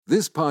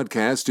This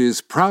podcast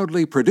is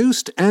proudly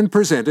produced and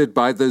presented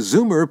by the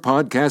Zoomer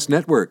Podcast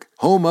Network,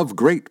 home of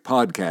great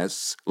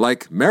podcasts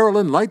like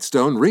Marilyn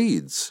Lightstone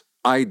Reads,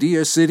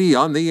 Idea City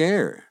on the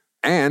Air,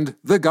 and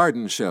The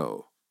Garden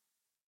Show.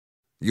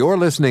 You're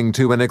listening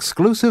to an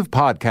exclusive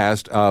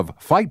podcast of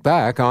Fight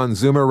Back on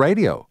Zoomer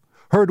Radio,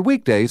 heard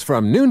weekdays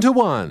from noon to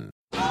 1.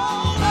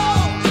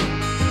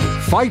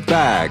 Fight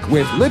Back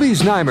with Libby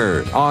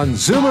Znaimer on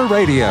Zoomer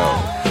Radio.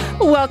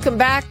 Welcome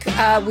back.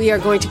 We are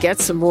going to get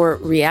some more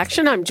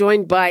reaction. I'm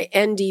joined by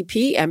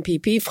NDP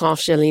MPP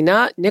France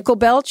Gelinas, Nickel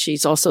Belt.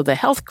 She's also the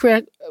health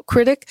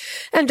critic,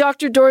 and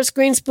Dr. Doris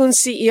Grinspun,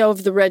 CEO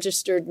of the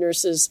Registered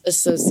Nurses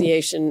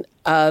Association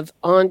of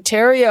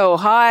Ontario.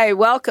 Hi,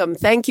 welcome.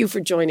 Thank you for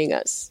joining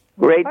us.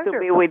 Great to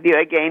be with you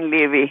again,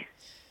 Libby.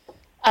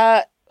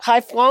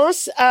 Hi,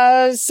 France.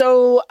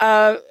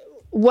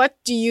 What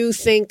do you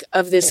think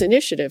of this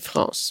initiative,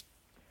 France?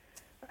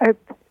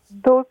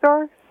 Those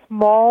are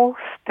small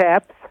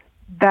steps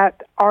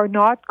that are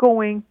not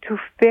going to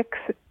fix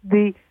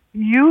the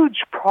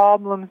huge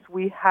problems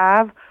we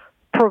have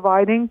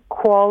providing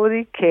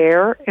quality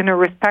care in a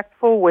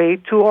respectful way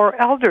to our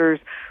elders.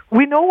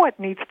 We know what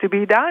needs to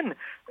be done.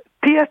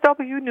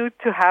 PSW need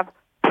to have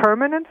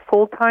permanent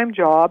full-time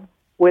job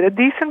with a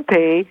decent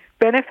pay,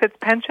 benefits,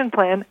 pension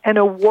plan, and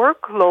a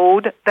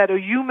workload that a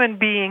human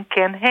being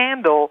can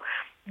handle.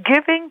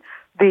 Giving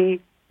the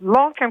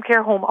long-term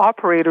care home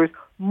operators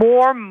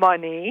more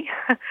money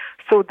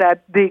so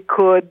that they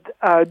could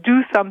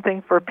do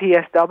something for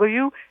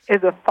PSW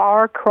is a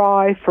far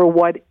cry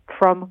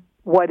from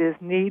what is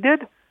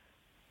needed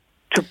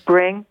to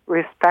bring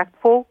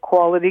respectful,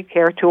 quality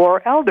care to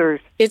our elders.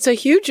 It's a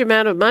huge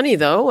amount of money,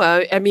 though.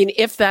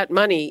 If that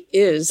money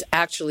is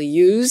actually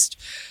used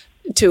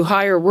to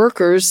hire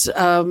workers,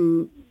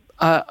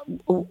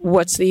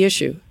 what's the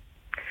issue?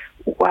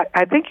 Well,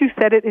 I think you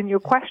said it in your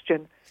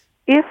question.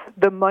 If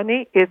the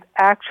money is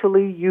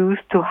actually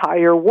used to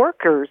hire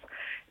workers,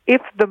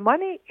 if the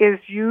money is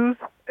used,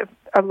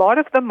 a lot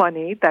of the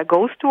money that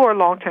goes to our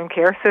long-term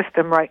care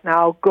system right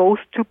now goes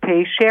to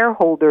pay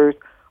shareholders.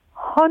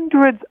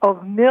 Hundreds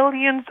of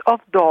millions of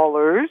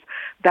dollars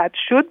that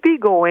should be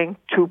going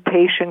to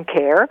patient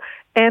care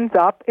ends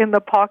up in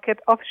the pocket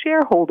of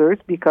shareholders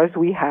because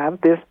we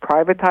have this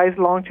privatized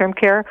long-term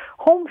care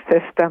home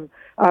system.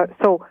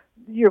 So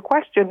your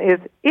question is,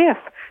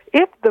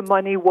 if the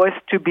money was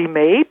to be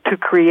made to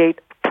create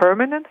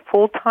permanent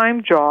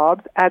full-time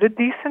jobs at a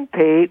decent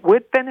pay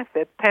with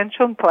benefit,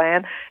 pension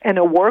plan, and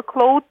a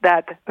workload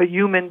that a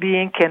human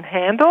being can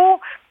handle,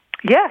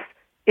 yes,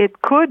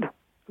 it could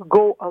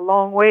go a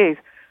long ways.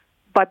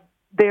 But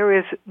there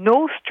is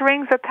no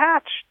strings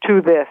attached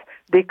to this.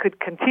 They could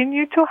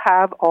continue to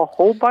have a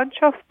whole bunch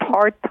of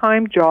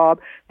part-time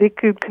jobs. They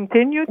could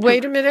continue to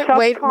Wait a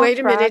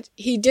minute.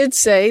 He did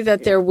say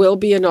that there will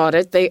be an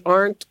audit. They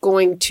aren't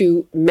going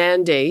to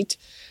mandate,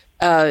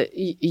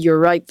 you're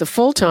right, the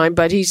full-time,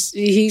 but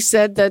he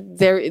said that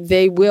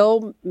they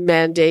will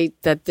mandate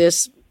that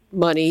this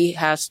money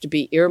has to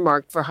be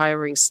earmarked for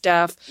hiring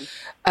staff.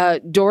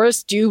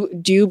 Doris, do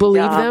you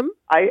believe them?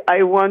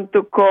 I want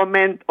to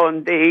comment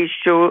on the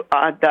issue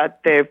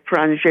that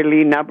France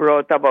Gelinas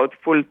brought about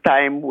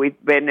full-time with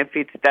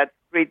benefits. That's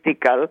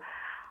critical,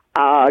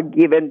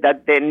 given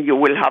that then you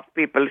will have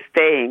people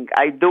staying.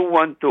 I do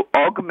want to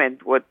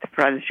augment what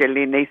France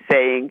Gelinas is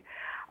saying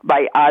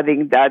by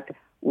adding that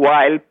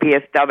while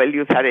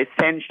PSWs are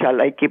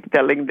essential, I keep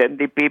telling the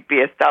NDP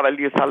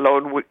PSWs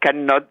alone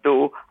cannot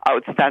do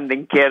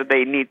outstanding care.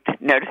 They need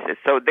nurses.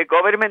 So the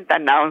government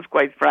announced,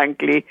 quite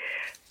frankly,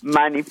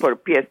 money for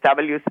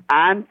PSWs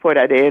and for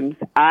RNs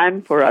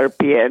and for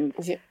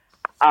RPNs.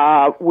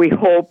 We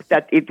hope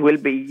that it will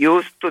be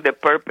used to the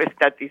purpose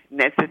that is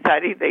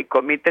necessary. They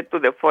committed to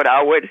the 4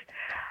 hours.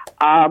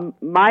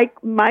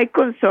 My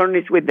concern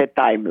is with the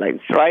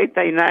timelines, right?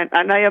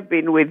 And I have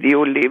been with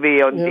you,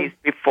 Libby, on this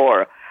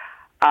before.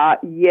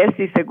 Yes,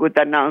 it's a good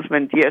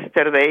announcement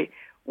yesterday.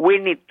 We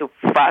need to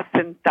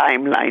fasten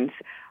timelines.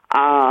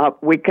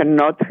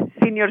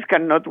 Seniors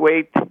cannot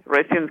wait,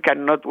 residents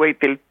cannot wait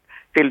till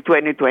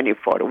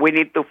 2024. We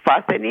need to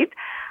fasten it.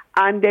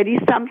 And there is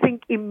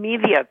something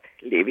immediate,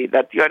 Libby,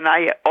 that you and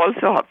I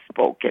also have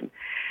spoken.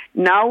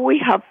 Now we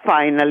have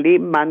finally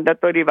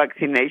mandatory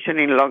vaccination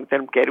in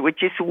long-term care,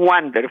 which is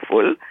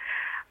wonderful.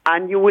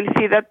 And you will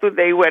see that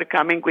today we're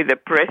coming with a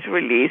press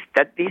release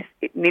that this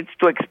needs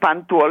to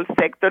expand to all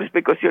sectors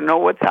because you know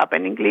what's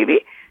happening,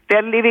 Libby?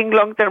 They're leaving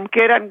long-term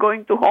care and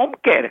going to home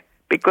care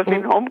because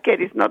in home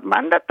care it's not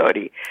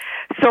mandatory.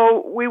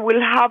 So we will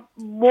have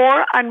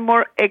more and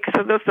more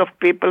exodus of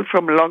people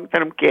from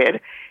long-term care,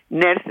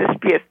 nurses,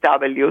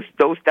 PSWs,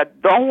 those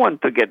that don't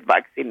want to get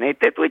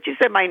vaccinated, which is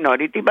a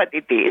minority, but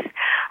it is,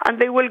 and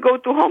they will go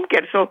to home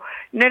care. So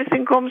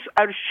nursing homes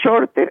are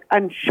shorter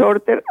and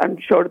shorter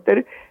and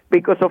shorter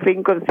because of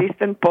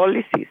inconsistent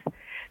policies.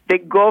 The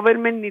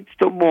government needs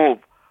to move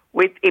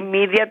with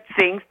immediate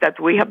things that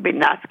we have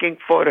been asking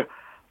for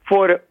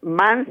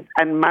months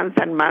and months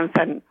and months,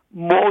 and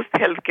most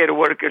healthcare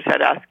workers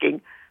are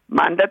asking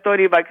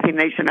mandatory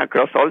vaccination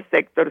across all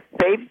sectors,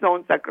 safe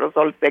zones across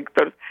all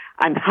sectors,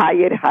 and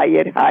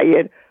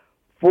higher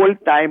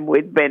full-time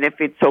with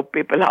benefits so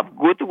people have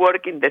good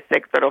work in the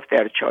sector of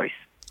their choice.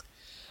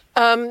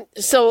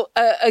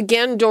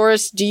 Again,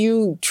 Doris, do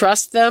you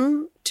trust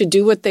them to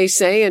do what they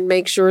say and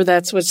make sure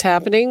that's what's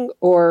happening?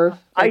 Or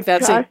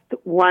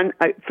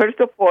first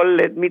of all,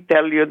 let me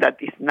tell you that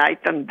it's night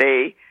and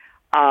day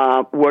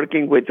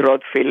working with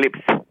Rod Phillips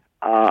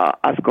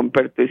as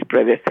compared to his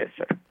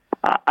predecessor.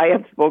 I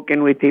have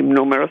spoken with him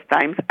numerous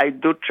times. I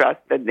do trust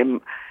that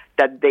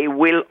they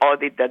will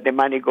audit that the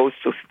money goes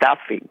to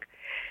staffing.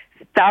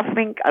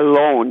 Staffing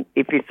alone,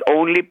 if it's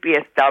only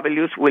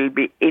PSWs, will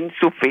be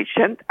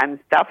insufficient, and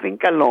staffing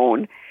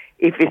alone,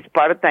 if it's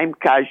part-time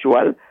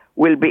casual,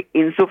 will be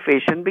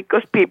insufficient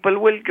because people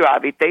will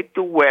gravitate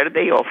to where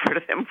they offer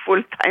them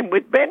full-time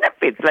with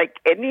benefits, like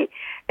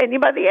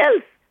anybody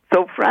else.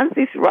 So France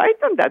is right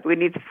on that. We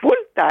need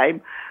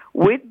full-time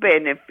with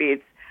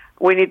benefits.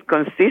 We need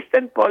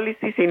consistent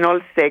policies in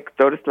all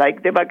sectors,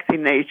 like the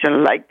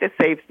vaccination, like the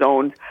safe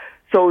zones,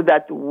 so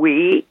that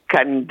we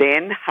can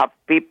then have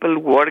people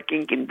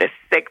working in the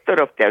sector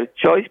of their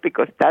choice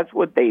because that's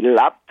what they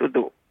love to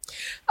do.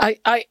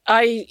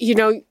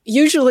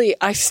 Usually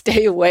I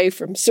stay away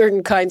from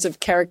certain kinds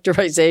of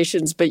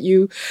characterizations, but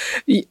you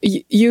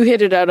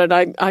hit it out,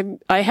 and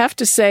I have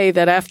to say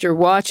that after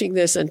watching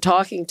this and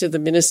talking to the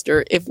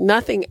minister, if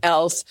nothing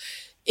else,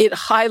 it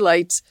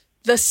highlights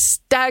the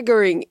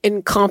staggering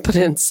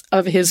incompetence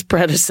of his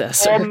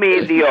predecessor. Oh,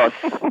 mi Dios.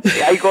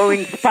 I go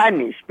in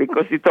Spanish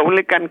because it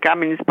only can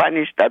come in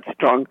Spanish that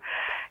strong.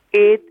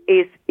 It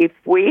is, if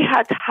we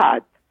had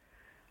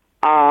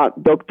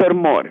Dr.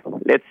 Moore,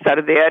 let's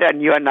start there,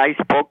 and you and I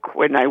spoke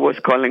when I was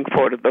calling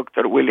for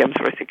Dr. Williams'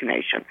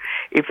 resignation.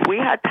 If we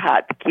had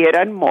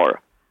Kieran Moore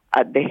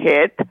at the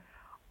head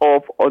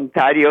of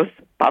Ontario's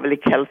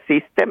public health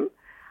system,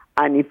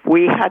 and if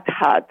we had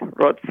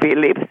Rod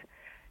Phillips,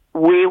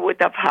 we would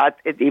have had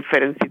a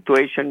different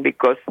situation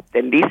because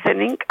the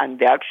listening and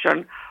the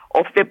action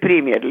of the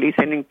Premier,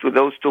 listening to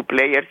those two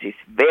players, is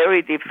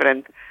very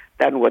different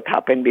than what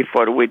happened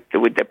before with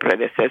the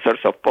predecessors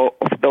of both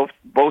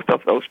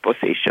of those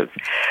positions.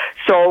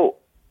 So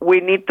we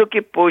need to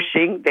keep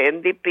pushing. The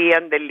NDP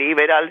and the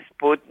Liberals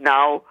put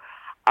now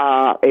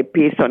a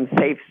piece on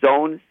safe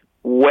zones.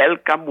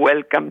 Welcome.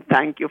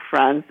 Thank you,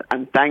 France,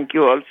 and thank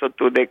you also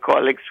to the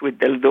colleagues with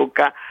Del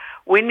Duca.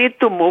 We need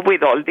to move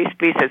with all these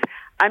pieces.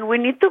 And we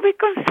need to be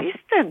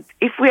consistent.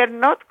 If we are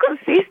not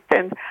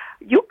consistent,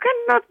 you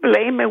cannot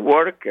blame a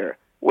worker,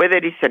 whether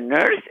it's a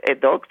nurse, a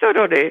doctor,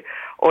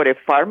 or a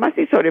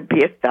pharmacist, or a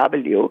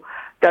PSW,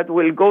 that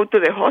will go to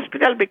the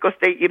hospital because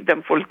they give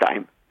them full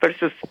time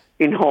versus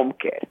in home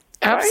care.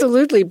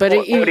 Absolutely, right? but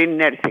or in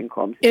nursing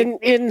homes.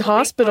 In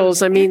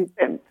hospitals, I mean,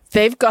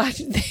 they've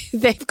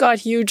got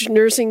huge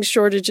nursing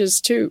shortages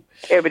too.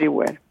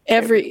 Everywhere.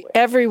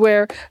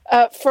 Everywhere.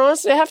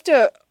 France, we have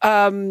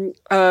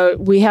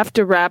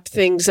to wrap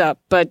things up,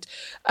 but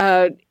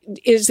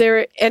is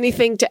there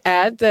anything to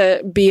add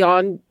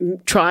beyond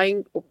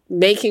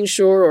making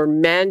sure or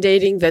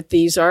mandating that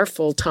these are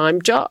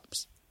full-time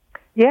jobs?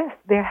 Yes,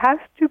 there has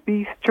to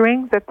be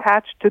strings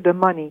attached to the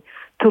money.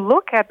 To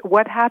look at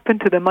what happened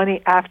to the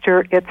money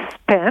after it's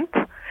spent,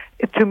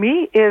 to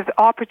me, is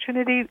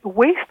opportunity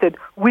wasted.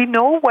 We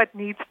know what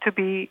needs to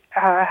be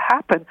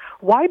happen.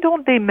 Why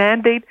don't they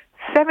mandate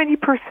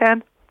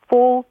 70%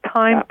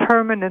 full-time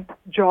permanent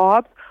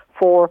jobs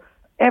for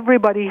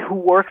everybody who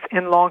works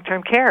in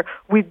long-term care?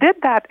 We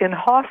did that in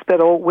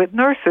hospital with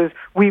nurses.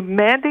 We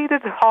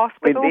mandated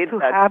hospitals to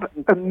have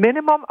a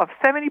minimum of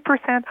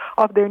 70%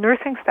 of their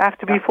nursing staff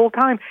to be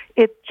full-time.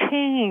 It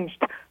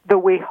changed the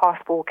way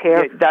hospital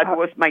care. Yeah, that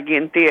was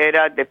McGuinty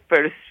era. The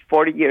first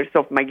 4 years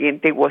of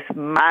McGuinty was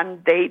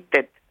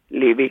mandated,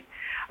 Libby.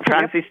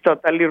 France is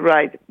totally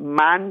right.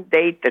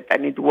 Mandated,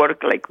 and it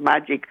worked like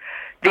magic.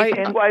 This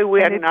is why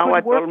we are now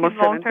at almost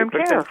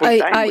 70%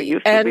 full-time. We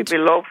used to be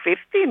below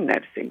 15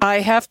 nursing. I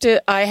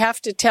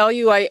have to tell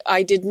you,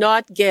 I did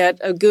not get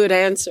a good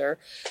answer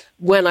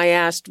when I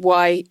asked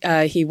why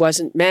he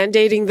wasn't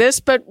mandating this,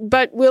 but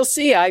we'll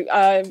see.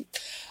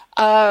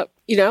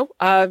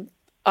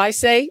 I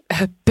say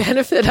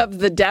benefit of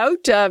the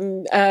doubt.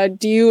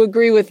 Do you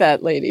agree with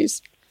that,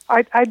 ladies?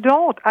 I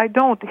don't.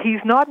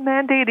 He's not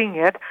mandating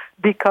it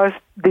because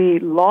the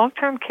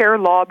long-term care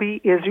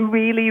lobby is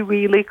really,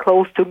 really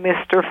close to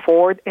Mr.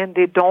 Ford, and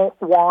they don't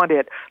want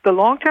it. The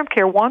long-term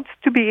care wants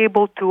to be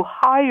able to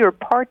hire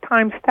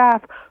part-time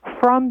staff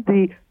from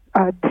the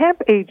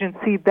temp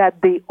agency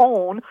that they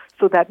own,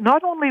 so that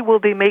not only will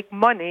they make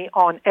money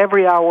on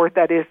every hour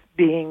that is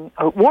being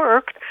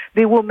worked,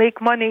 they will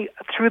make money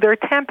through their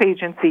temp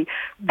agency.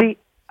 The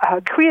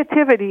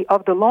creativity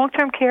of the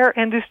long-term care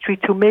industry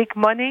to make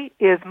money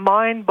is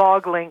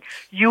mind-boggling.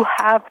 You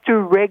have to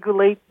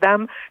regulate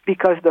them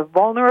because the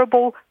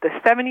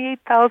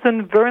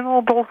 78,000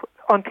 vulnerable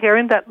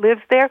Ontarians that live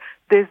there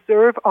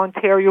deserve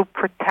Ontario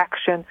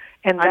protection.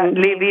 And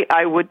Libby,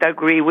 I would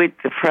agree with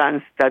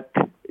France that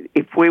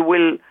if we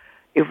will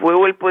If we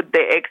will put the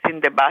eggs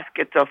in the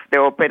baskets of the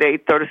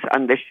operators,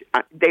 and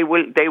they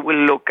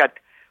will look at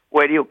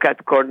where you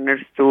cut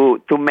corners to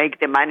make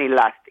the money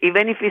last.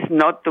 Even if it's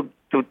not to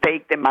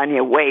take the money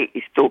away,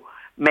 it's to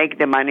make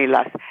the money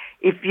last.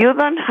 If you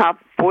don't have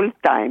full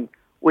time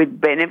with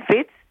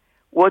benefits,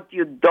 what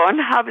you don't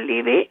have,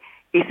 Libby,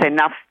 is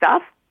enough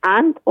staff,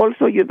 and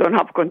also you don't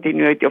have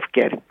continuity of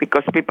care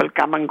because people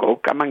come and go.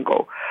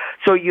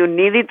 So you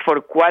need it for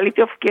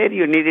quality of care,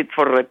 you need it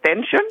for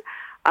retention,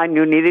 and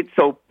you need it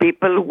so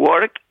people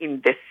work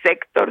in the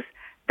sectors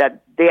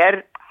that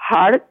their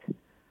heart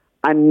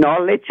and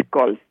knowledge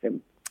calls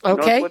them.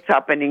 Okay. Not what's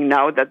happening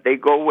now, that they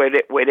go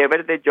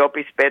wherever the job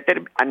is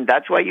better, and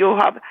that's why you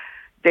have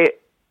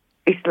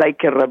it's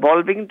like a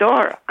revolving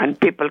door, and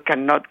people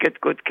cannot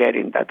get good care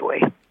in that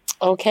way.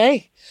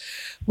 Okay.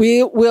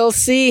 We will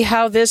see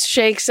how this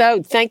shakes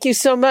out. Thank you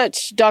so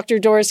much, Dr.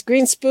 Doris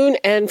Grinspun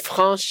and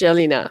France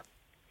Gelinas.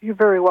 You're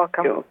very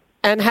welcome.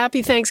 And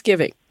happy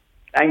Thanksgiving.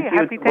 Thank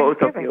you to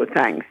both of you.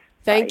 Thanks.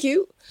 Thank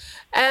you.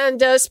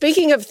 And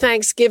speaking of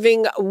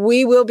Thanksgiving,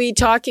 we will be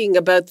talking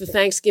about the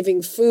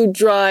Thanksgiving Food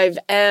Drive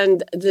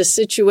and the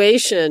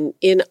situation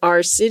in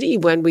our city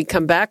when we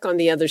come back on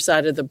the other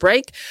side of the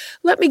break.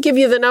 Let me give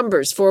you the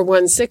numbers: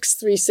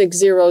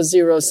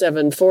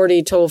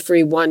 416-360-0740, toll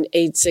free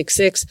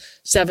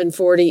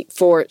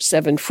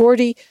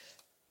 1-866-740-4740.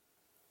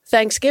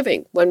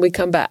 Thanksgiving when we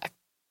come back.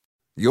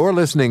 You're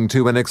listening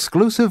to an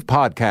exclusive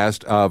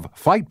podcast of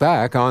Fight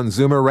Back on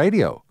Zoomer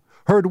Radio.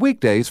 Heard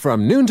weekdays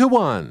from noon to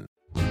 1.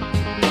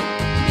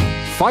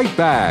 Fight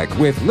Back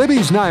with Libby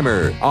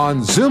Znaimer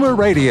on Zoomer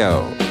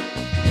Radio.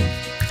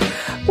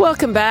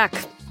 Welcome back.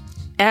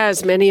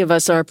 As many of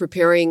us are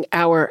preparing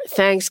our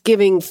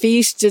Thanksgiving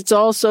feast, it's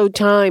also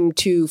time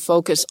to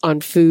focus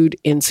on food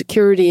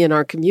insecurity in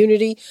our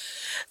community.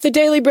 The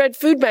Daily Bread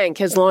Food Bank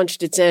has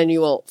launched its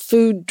annual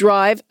food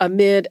drive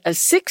amid a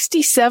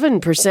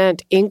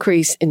 67%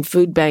 increase in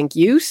food bank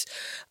use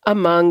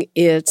among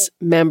its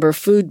member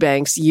food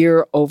banks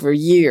year over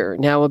year.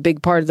 Now, a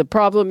big part of the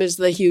problem is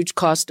the huge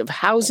cost of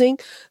housing.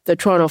 The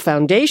Toronto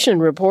Foundation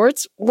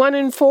reports 1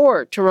 in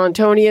 4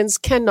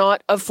 Torontonians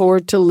cannot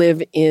afford to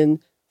live in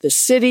the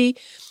city.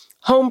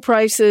 Home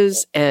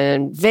prices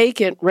and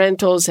vacant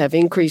rentals have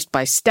increased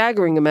by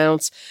staggering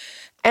amounts,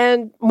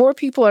 and more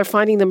people are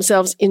finding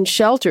themselves in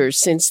shelters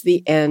since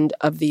the end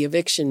of the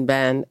eviction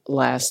ban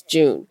last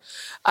June.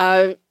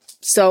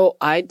 So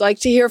I'd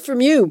like to hear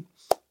from you.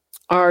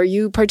 Are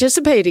you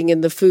participating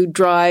in the food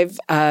drive?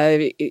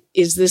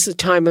 Is this a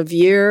time of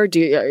year? Are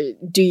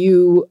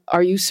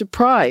you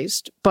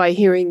surprised by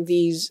hearing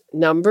these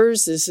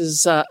numbers? This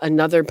is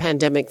another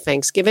pandemic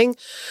Thanksgiving.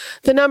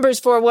 The number is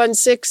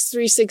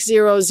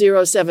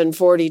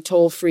 416-360-0740,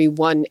 toll free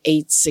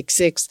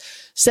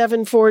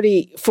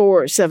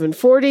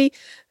 1-866-740-4740.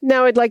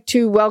 Now I'd like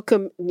to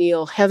welcome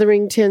Neil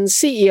Hetherington,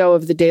 CEO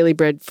of the Daily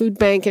Bread Food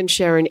Bank, and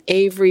Sharon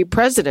Avery,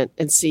 President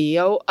and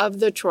CEO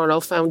of the Toronto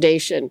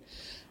Foundation.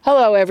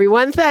 Hello,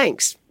 everyone.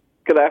 Thanks.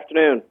 Good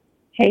afternoon.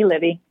 Hey,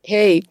 Libby.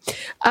 Hey.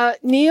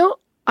 Neil,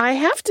 I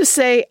have to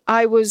say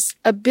I was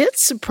a bit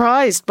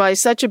surprised by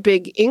such a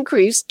big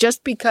increase,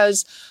 just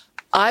because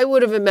I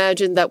would have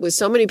imagined that with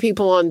so many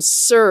people on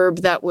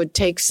CERB, that would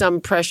take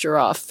some pressure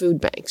off food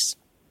banks.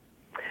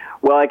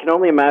 Well, I can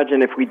only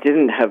imagine if we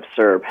didn't have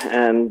CERB,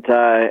 and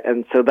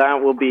so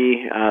that will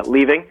be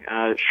leaving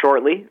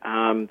shortly,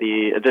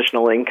 the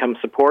additional income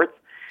supports.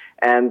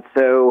 And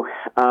so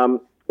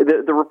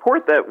the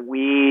report that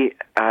we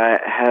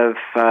have,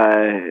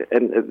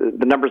 and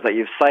the numbers that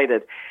you've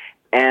cited,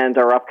 and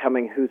our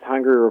upcoming Who's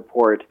Hungry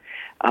report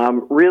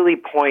really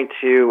point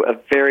to a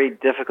very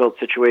difficult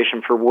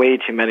situation for way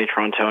too many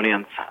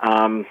Torontonians.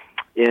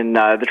 In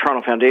the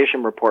Toronto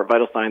Foundation report,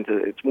 Vital Signs,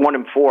 it's 1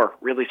 in 4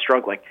 really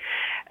struggling.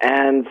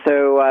 And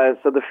so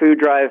the food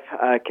drive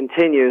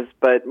continues,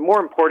 but more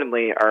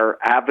importantly, our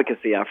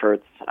advocacy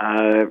efforts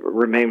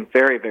remain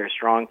very, very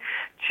strong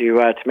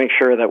to make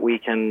sure that we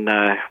can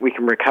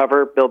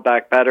recover, build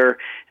back better,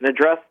 and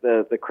address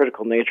the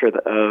critical nature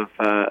of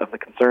the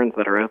concerns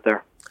that are out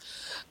there.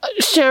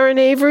 Sharon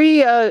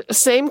Avery,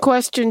 same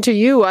question to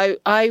you.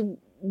 I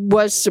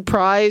was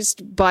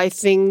surprised by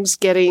things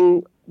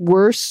getting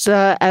worse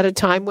at a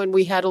time when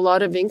we had a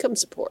lot of income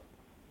support.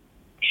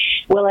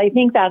 Well, I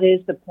think that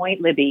is the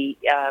point, Libby.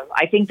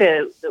 I think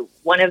the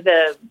one of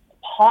the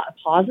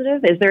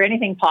positive, is there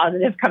anything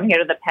positive coming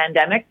out of the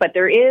pandemic? But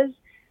there is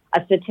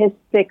a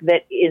statistic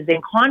that is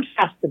in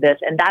contrast to this,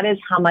 and that is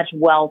how much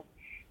wealth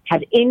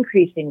has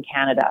increased in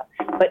Canada,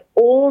 but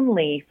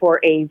only for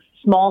a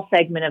small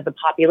segment of the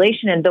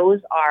population, and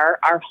those are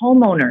our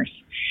homeowners.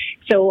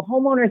 So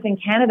homeowners in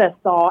Canada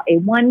saw a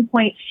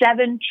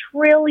 $1.7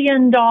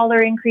 trillion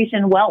increase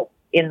in wealth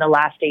in the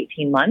last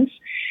 18 months.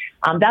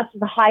 That's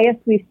the highest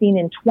we've seen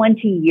in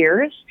 20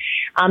 years.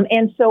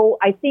 And so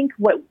I think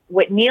what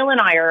Neil and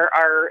I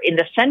are in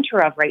the center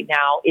of right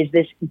now is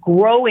this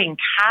growing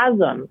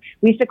chasm.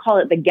 We used to call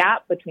it the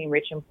gap between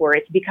rich and poor.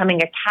 It's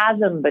becoming a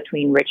chasm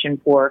between rich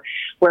and poor,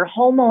 where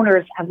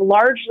homeowners have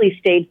largely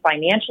stayed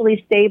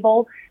financially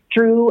stable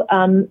through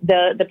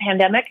the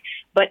pandemic,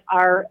 but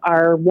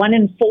are 1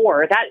 in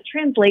 4. That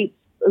translates,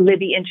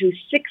 Libby, into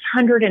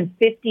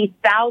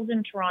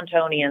 650,000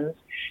 Torontonians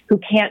who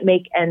can't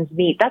make ends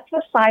meet. That's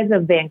the size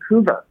of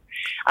Vancouver.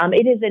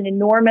 It is an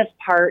enormous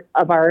part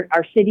of our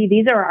city.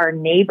 These are our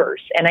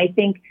neighbors, and I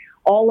think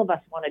all of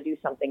us want to do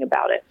something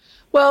about it.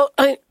 Well,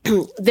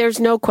 there's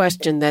no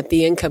question that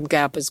the income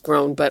gap has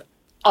grown, but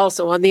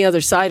also on the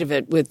other side of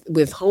it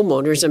with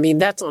homeowners, I mean,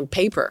 that's on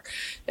paper.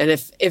 And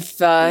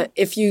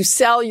if you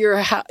sell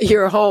your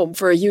home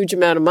for a huge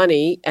amount of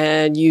money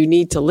and you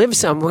need to live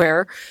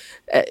somewhere,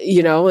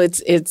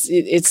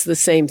 it's the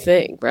same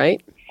thing,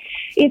 right?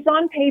 It's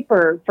on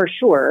paper for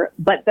sure,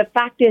 but the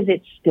fact is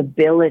it's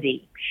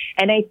stability.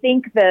 And I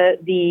think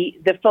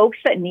the folks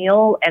that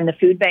Neil and the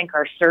food bank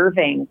are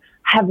serving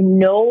have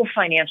no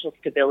financial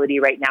stability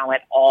right now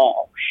at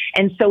all.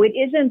 And so it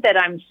isn't that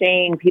I'm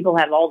saying people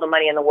have all the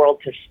money in the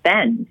world to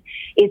spend.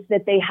 It's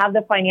that they have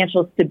the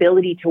financial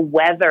stability to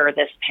weather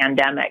this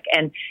pandemic.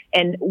 And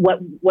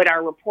what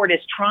our report is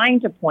trying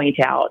to point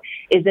out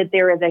is that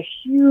there is a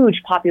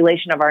huge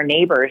population of our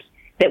neighbors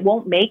that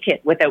won't make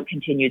it without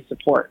continued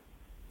support.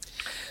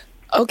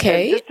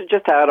 Okay. And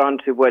just to add on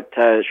to what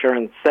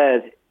Sharon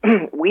said,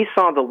 we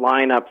saw the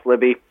lineups,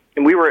 Libby,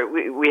 and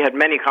we had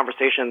many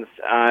conversations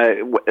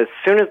as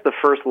soon as the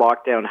first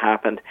lockdown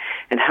happened,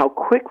 and how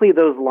quickly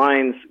those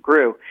lines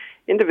grew.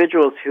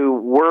 Individuals who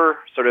were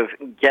sort of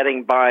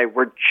getting by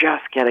were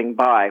just getting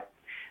by,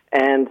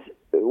 and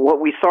what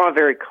we saw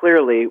very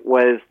clearly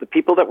was the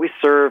people that we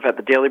serve at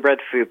the Daily Bread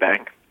Food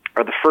Bank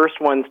are the first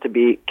ones to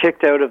be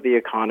kicked out of the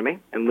economy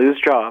and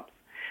lose jobs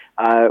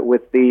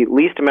with the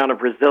least amount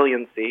of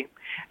resiliency,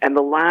 and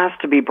the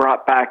last to be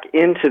brought back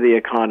into the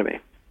economy.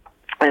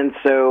 And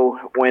so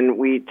when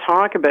we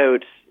talk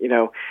about,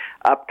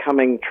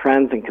 upcoming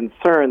trends and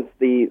concerns,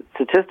 the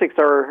statistics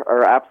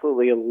are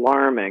absolutely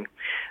alarming.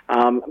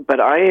 But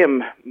I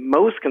am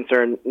most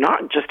concerned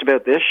not just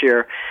about this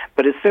year,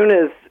 but as soon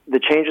as the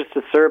changes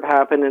to CERB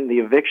happen and the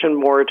eviction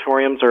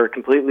moratoriums are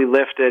completely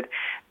lifted,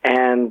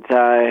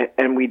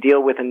 and we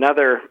deal with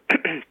another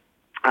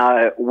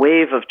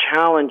wave of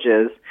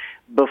challenges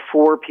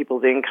before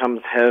people's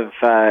incomes have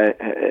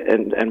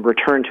and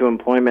return to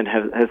employment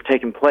has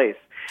taken place.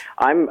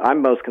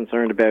 I'm most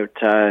concerned about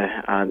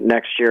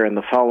next year and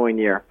the following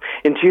year.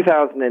 In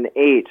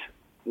 2008,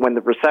 when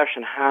the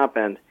recession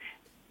happened,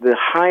 the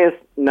highest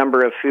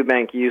number of food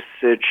bank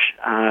usage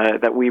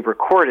that we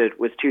recorded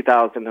was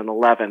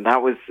 2011.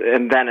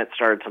 And then it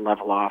started to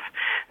level off.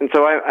 And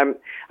so I'm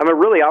a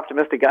really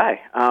optimistic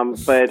guy,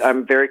 but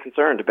I'm very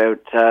concerned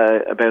about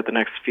the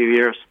next few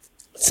years.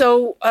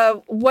 So,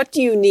 what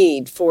do you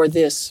need for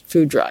this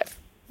food drive?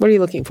 What are you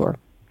looking for?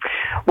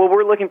 Well,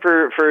 we're looking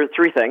for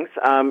three things.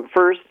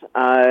 First,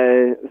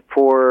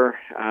 for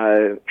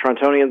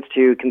Torontonians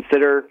to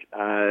consider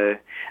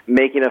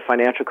making a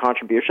financial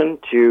contribution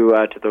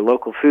to their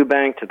local food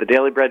bank, to the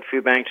Daily Bread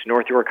Food Bank, to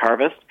North York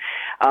Harvest,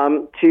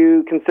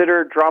 to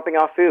consider dropping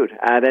off food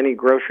at any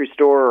grocery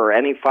store or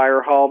any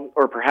fire hall,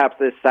 or perhaps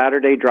this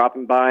Saturday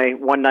dropping by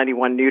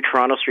 191 New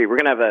Toronto Street. We're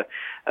going to have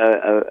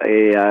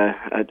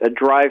a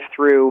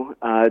drive-through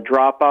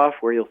drop-off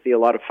where you'll see a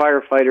lot of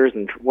firefighters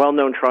and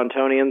well-known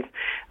Torontonians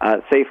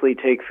safely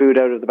take food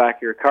out of the back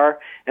of your car.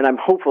 And I'm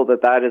hopeful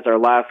that is our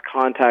last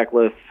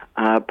contactless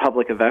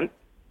public event.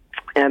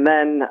 And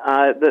then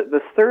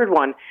the third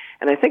one,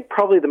 and I think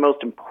probably the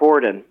most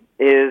important,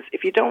 is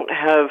if you don't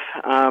have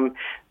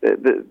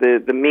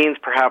the means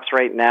perhaps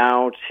right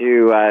now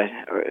to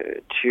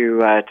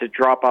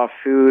drop off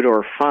food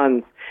or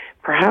funds,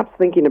 perhaps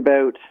thinking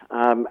about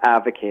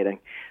advocating.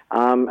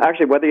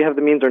 Actually, whether you have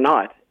the means or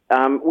not,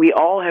 we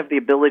all have the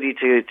ability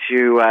to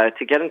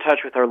get in touch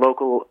with our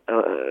local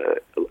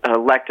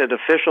elected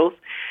officials.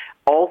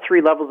 All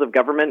three levels of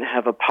government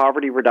have a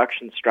poverty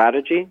reduction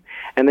strategy,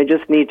 and they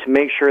just need to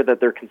make sure that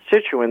their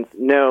constituents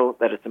know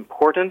that it's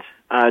important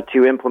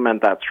to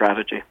implement that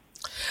strategy.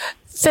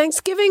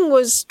 Thanksgiving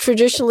was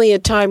traditionally a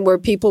time where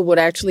people would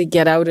actually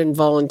get out and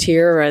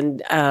volunteer,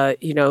 and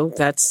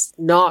that's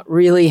not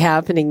really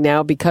happening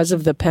now because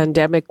of the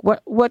pandemic.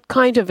 What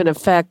kind of an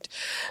effect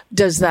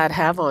does that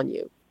have on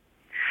you?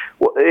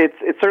 Well,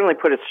 it's certainly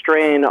put a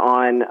strain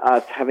on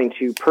us having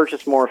to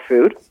purchase more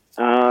food.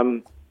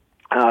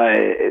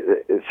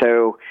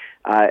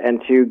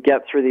 And to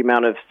get through the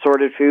amount of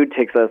sorted food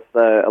takes us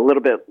a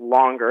little bit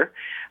longer.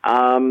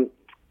 And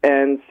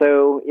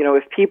so,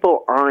 if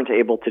people aren't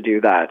able to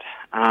do that,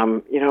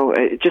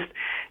 just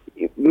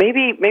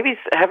maybe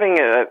having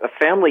a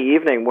family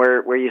evening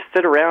where you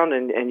sit around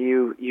and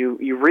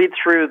you read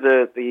through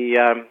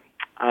the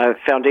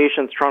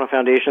Toronto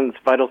Foundation's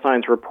Vital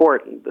Signs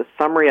report, the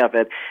summary of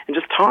it, and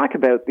just talk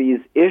about these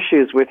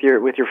issues with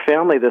your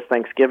family this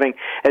Thanksgiving.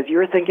 As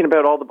you're thinking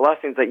about all the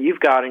blessings that you've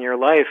got in your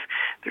life,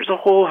 there's a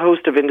whole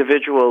host of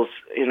individuals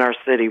in our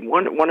city,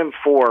 one in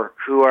four,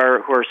 who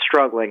are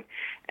struggling,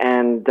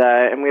 and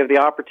we have the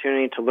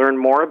opportunity to learn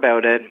more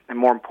about it, and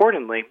more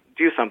importantly,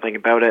 do something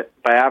about it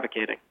by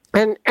advocating.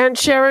 And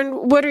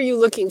Sharon, what are you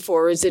looking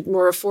for? Is it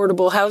more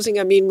affordable housing?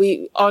 I mean,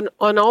 we on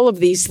all of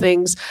these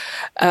things,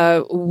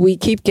 we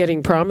keep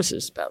getting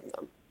promises about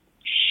them.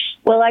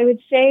 Well, I would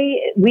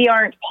say we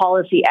aren't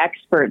policy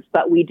experts,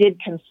 but we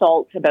did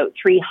consult about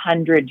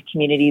 300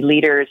 community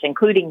leaders,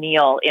 including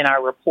Neil, in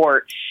our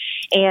report.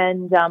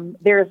 And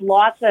there's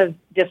lots of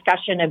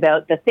discussion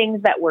about the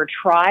things that were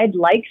tried,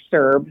 like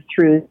CERB,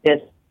 through this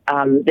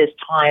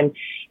time,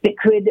 that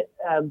could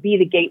be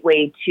the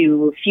gateway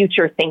to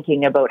future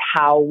thinking about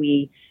how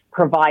we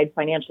provide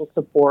financial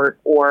support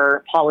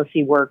or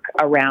policy work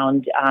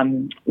around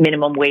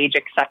minimum wage,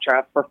 et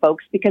cetera, for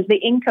folks, because the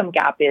income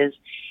gap is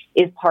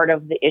part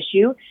of the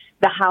issue.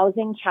 The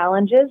housing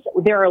challenges,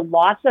 there are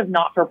lots of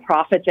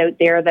not-for-profits out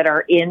there that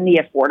are in the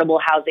affordable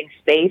housing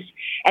space.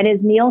 And as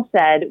Neil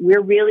said,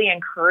 we're really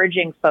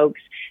encouraging folks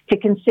to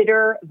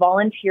consider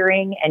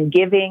volunteering and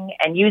giving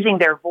and using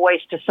their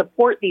voice to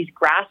support these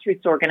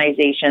grassroots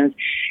organizations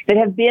that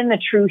have been the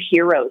true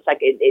heroes.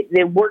 Like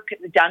the work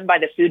done by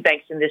the food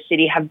banks in this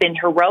city have been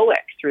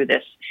heroic through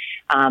this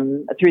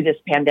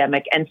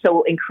pandemic. And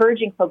so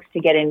encouraging folks to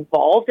get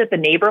involved at the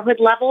neighborhood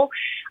level,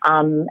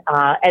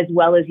 as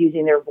well as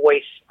using their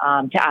voice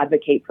to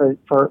advocate for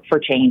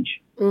change.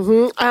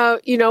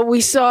 Mm-hmm.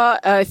 We saw,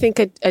 I think,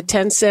 a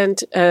 10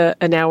 cent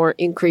an hour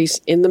increase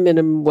in the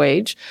minimum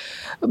wage.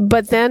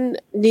 But then,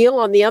 Neil,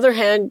 on the other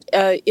hand,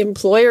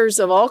 employers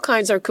of all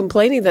kinds are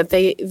complaining that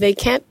they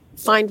can't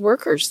find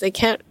workers. They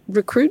can't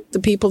recruit the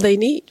people they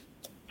need.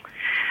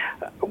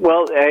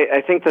 Well,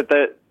 I think that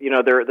there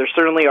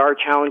certainly are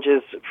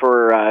challenges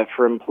for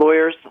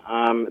employers.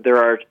 There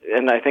are,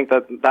 and I think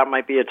that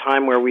might be a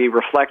time where we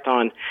reflect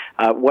on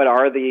what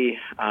are the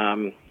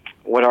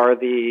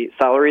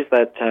salaries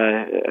that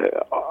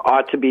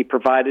ought to be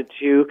provided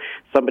to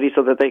somebody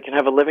so that they can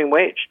have a living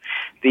wage.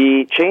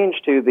 The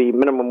change to the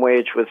minimum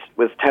wage was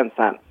 10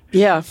 cents.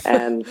 Yeah,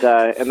 and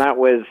that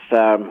was.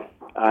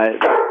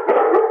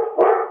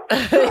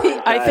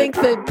 I think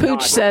that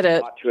Pooch said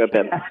it. Ought to have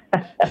been.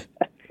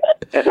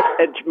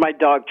 My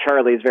dog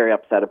Charlie is very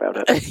upset about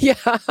it. Yeah,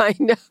 I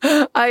know.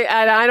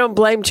 I don't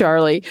blame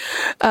Charlie.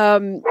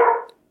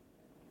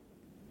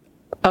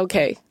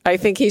 Okay, I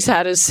think he's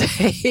had his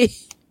say.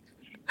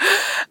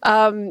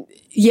 But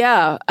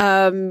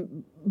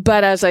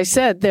as I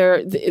said,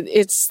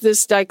 it's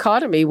this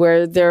dichotomy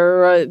where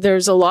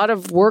there's a lot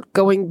of work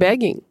going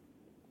begging.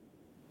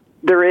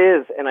 There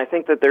is, and I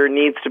think that there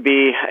needs to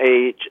be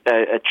a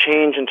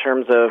change in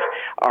terms of,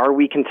 are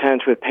we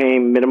content with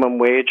paying minimum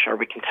wage? Are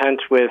we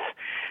content with,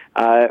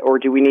 or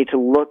do we need to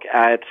look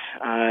at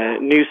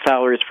new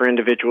salaries for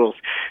individuals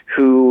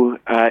who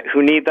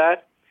need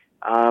that?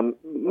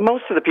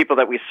 Most of the people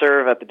that we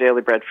serve at the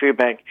Daily Bread Food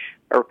Bank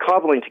are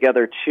cobbling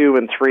together 2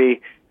 and 3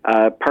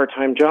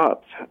 part-time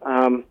jobs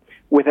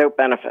without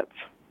benefits.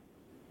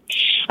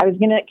 I was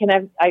going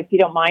to, if you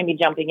don't mind me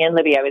jumping in,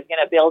 Libby, I was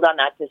going to build on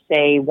that to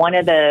say one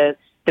of the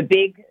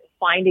big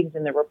findings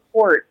in the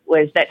report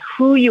was that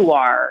who you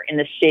are in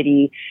the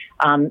city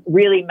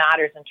really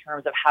matters in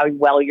terms of how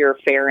well you're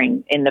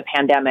faring in the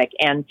pandemic.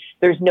 And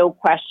there's no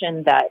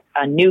question that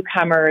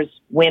newcomers,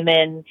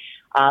 women,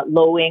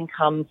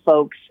 low-income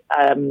folks,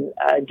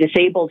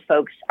 disabled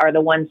folks are the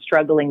ones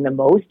struggling the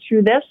most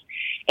through this.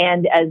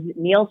 And as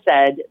Neil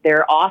said,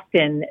 they're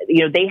often,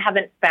 they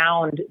haven't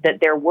found that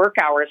their work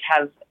hours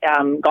have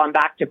gone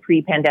back to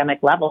pre-pandemic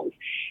levels,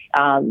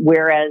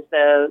 whereas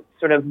the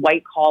sort of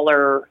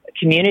white-collar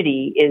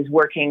community is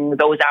working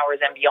those hours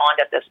and beyond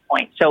at this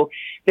point. So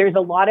there's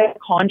a lot of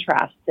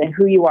contrast, and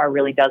who you are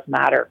really does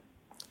matter.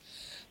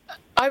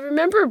 I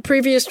remember in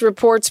previous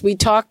reports we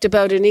talked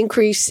about an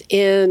increase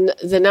in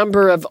the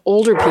number of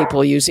older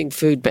people using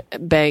food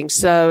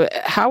banks.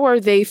 How are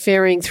they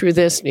faring through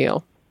this,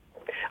 Neil?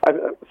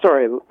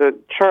 Sorry,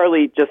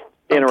 Charlie just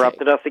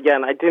interrupted us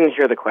again. I didn't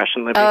hear the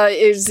question, Libby.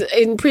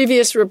 In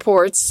previous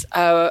reports,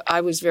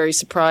 I was very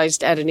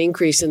surprised at an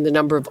increase in the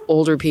number of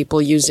older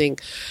people using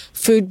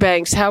food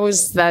banks. How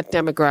is that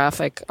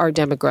our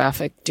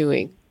demographic,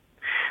 doing?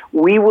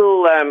 We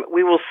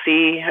will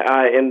see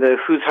in the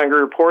Who's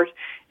Hungry report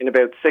in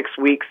about 6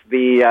 weeks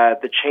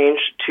the change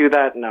to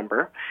that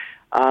number.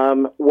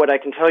 What I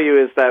can tell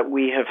you is that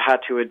we have had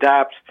to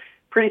adapt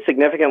pretty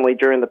significantly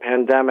during the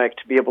pandemic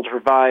to be able to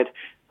provide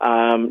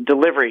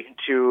delivery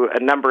to a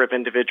number of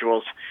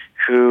individuals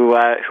who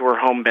are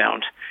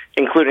homebound,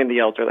 including the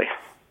elderly.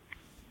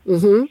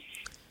 Mm-hmm.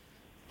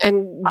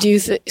 And do you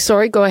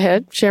sorry, go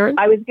ahead, Sharon.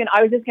 I was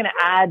just going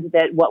to add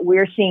that what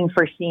we're seeing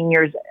for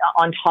seniors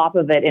on top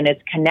of it, and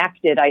it's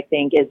connected, I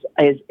think, is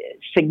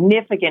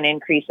significant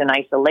increase in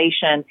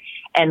isolation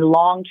and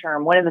long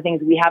term. One of the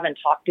things we haven't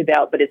talked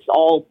about, but it's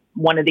all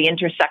one of the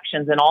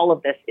intersections in all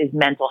of this, is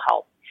mental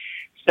health.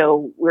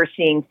 so we're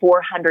seeing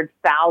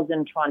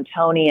 400,000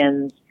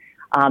 Torontonians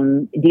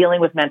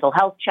dealing with mental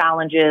health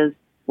challenges.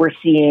 We're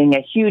seeing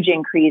a huge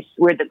increase.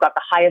 We've got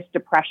the highest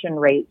depression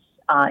rates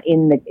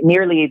in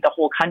nearly the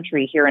whole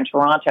country here in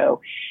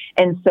Toronto.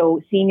 And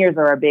so seniors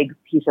are a big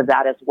piece of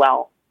that as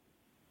well.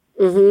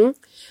 Mm-hmm.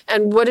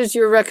 And what is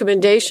your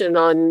recommendation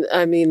on,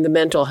 the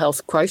mental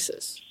health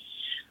crisis?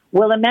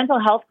 Well, the mental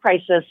health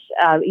crisis,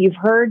 you've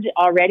heard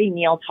already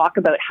Neil talk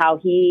about how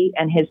he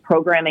and his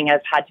programming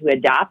has had to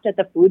adapt at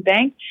the food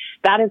bank.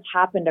 That has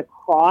happened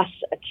across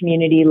a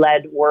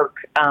community-led work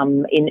at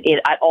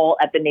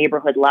the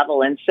neighborhood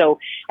level. And so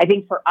I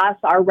think for us,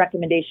 our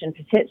recommendation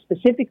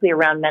specifically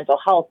around mental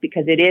health,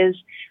 because it is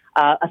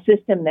a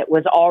system that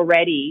was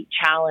already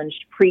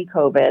challenged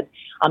pre-COVID.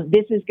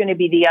 This is going to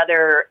be the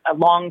other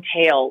long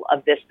tail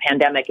of this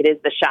pandemic. It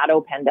is the shadow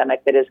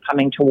pandemic that is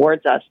coming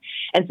towards us.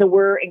 And so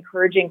we're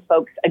encouraging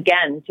folks,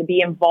 again, to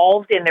be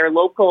involved in their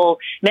local.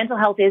 Mental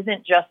health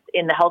isn't just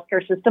in the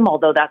healthcare system,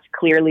 although that's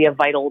clearly a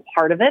vital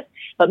part of it.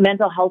 But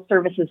mental health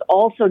services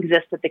also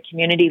exist at the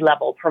community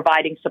level,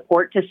 providing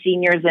support to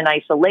seniors in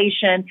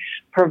isolation,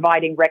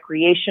 providing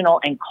recreational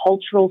and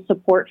cultural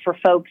support for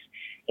folks.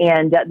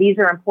 And these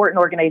are important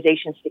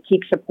organizations to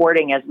keep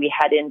supporting as we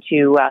head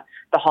into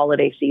the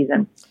holiday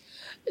season.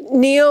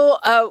 Neil,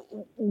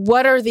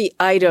 what are the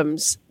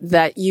items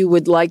that you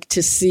would like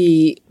to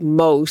see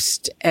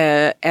most,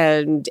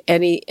 and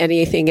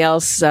anything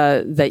else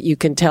that you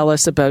can tell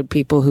us about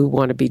people who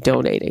want to be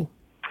donating?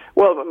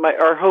 Well,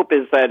 our hope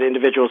is that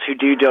individuals who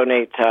do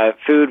donate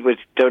food would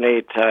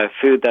donate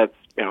food that's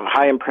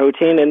high in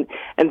protein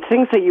and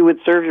things that you would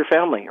serve your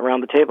family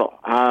around the table.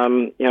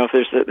 If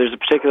there's a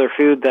particular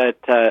food that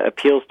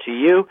appeals to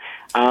you,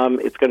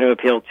 it's going to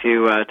appeal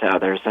to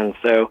others. And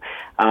so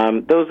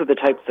those are the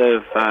types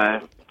of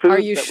foods. Are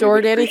you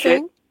short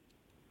anything?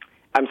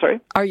 I'm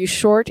sorry? Are you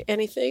short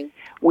anything?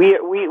 We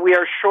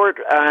are short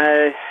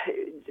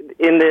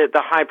in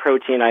the high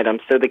protein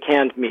items. So the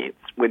canned meats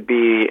would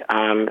be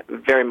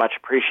very much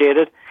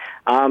appreciated.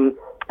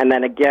 And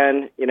then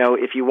again,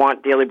 if you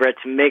want Daily Bread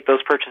to make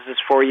those purchases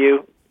for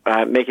you,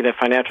 making a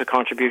financial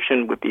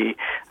contribution would be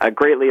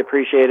greatly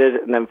appreciated.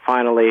 And then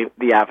finally,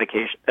 the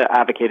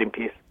advocating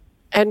piece.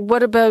 And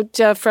what about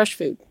fresh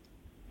food?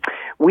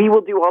 We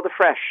will do all the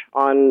fresh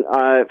on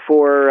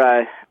for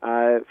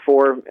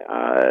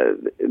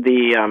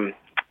the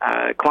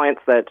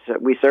clients that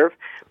we serve.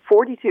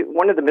 42.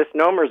 One of the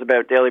misnomers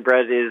about Daily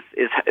Bread is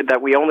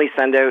that we only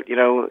send out,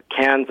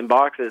 cans and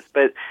boxes,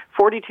 but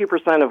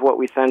 42% of what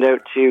we send out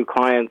to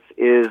clients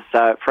is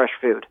fresh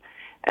food.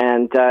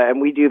 And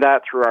we do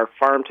that through our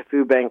Farm to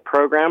Food Bank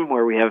program,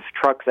 where we have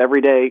trucks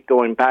every day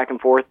going back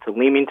and forth to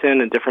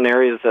Leamington and different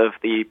areas of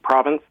the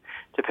province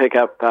to pick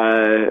up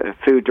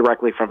food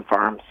directly from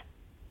farms.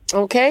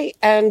 Okay.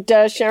 And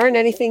Sharon,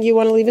 anything you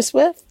want to leave us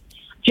with?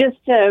 Just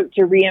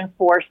to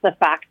reinforce the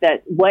fact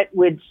that what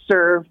would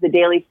serve the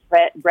Daily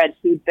Bread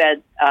Food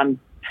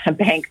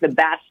Bank the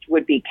best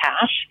would be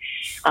cash.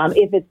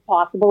 If it's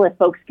possible, if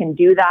folks can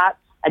do that,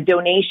 a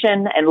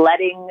donation and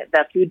letting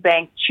the food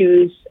bank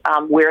choose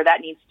where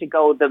that needs to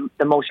go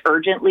the most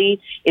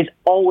urgently is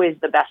always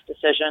the best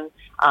decision.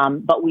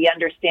 But we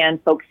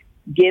understand folks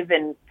give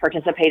and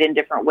participate in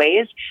different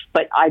ways.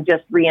 But I'm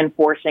just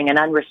reinforcing an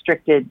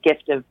unrestricted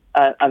gift of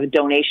a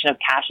donation of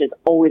cash is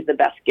always the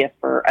best gift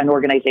for an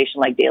organization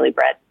like Daily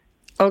Bread.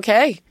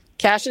 Okay.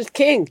 Cash is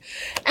king.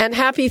 And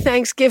happy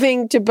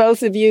Thanksgiving to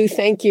both of you.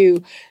 Thank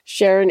you,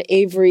 Sharon,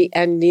 Avery,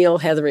 and Neil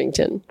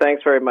Hetherington.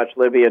 Thanks very much,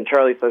 Libby. And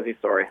Charlie says he's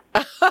sorry.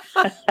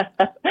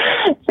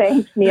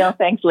 Thanks, Neil.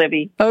 Thanks,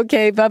 Libby.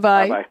 Okay,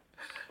 bye-bye. Bye-bye.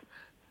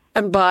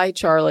 And bye,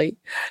 Charlie.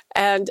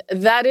 And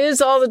that is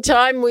all the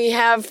time we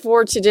have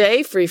for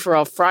today. Free for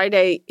All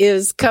Friday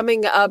is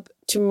coming up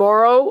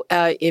tomorrow.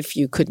 If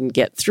you couldn't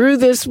get through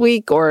this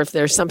week, or if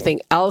there's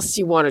something else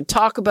you want to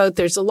talk about,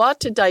 there's a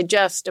lot to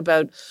digest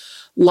about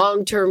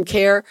long-term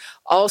care.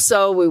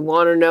 Also, we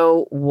want to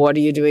know, what are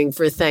you doing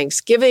for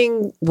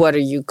Thanksgiving? What are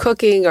you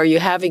cooking? Are you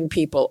having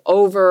people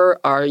over?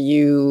 Are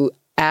you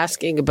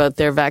asking about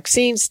their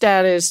vaccine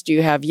status? Do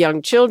you have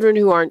young children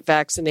who aren't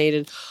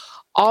vaccinated?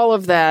 All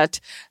of that.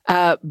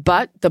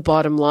 But the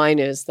bottom line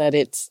is that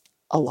it's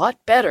a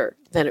lot better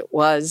than it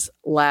was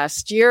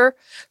last year.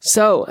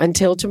 So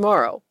until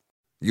tomorrow.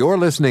 You're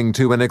listening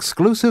to an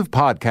exclusive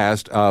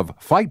podcast of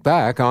Fight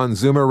Back on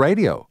Zoomer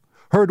Radio.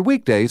 Heard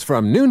weekdays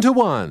from noon to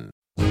 1.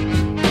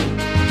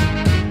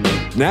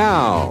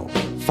 Now,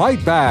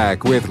 Fight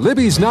Back with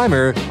Libby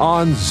Znaimer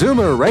on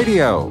Zoomer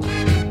Radio.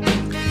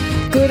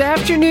 Good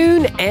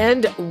afternoon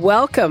and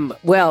welcome.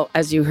 Well,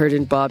 as you heard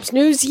in Bob's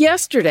News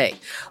yesterday,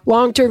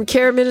 Long-Term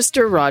Care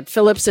Minister Rod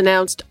Phillips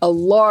announced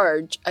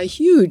a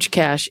huge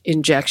cash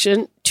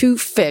injection to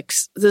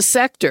fix the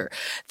sector.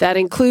 That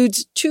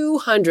includes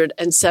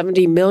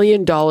 $270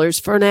 million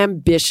for an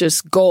ambitious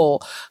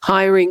goal,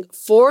 hiring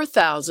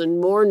 4,000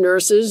 more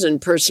nurses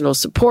and personal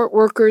support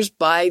workers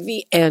by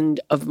the end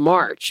of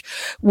March.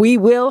 We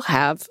will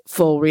have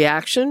full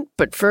reaction,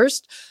 but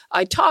first,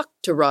 I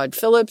talked to Rod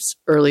Phillips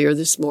earlier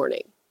this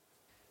morning.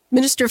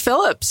 Minister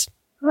Phillips.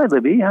 Hi,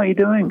 Libby. How are you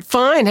doing?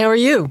 Fine. How are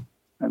you?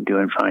 I'm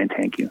doing fine.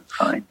 Thank you.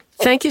 Fine.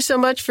 Thank you so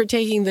much for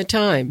taking the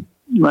time.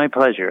 My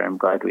pleasure. I'm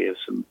glad we have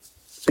some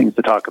things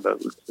to talk about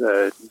with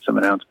some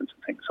announcements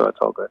and things, so it's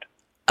all good.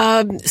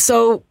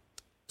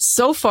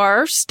 So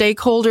far,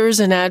 stakeholders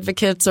and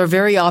advocates are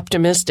very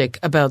optimistic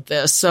about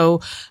this.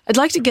 So I'd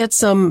like to get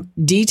some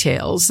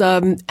details.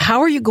 How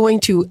are you going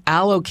to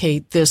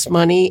allocate this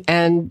money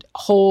and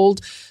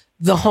hold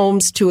the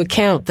homes to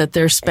account that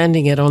they're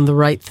spending it on the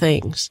right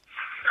things?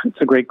 It's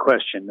a great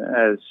question.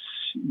 As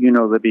you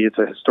know, Libby, it's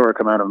a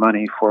historic amount of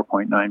money,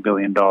 $4.9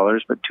 billion,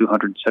 but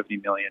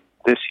 $270 million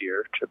this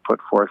year to put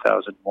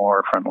 4,000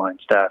 more frontline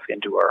staff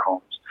into our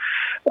homes.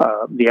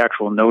 The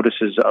actual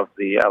notices of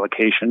the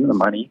allocation, the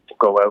money, will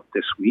go out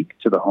this week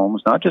to the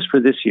homes, not just for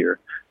this year,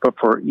 but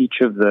for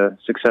each of the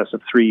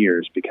successive 3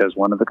 years, because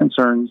one of the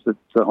concerns that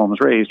the homes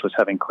raised was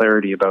having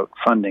clarity about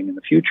funding in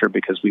the future,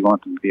 because we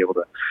want them to be able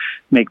to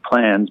make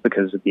plans,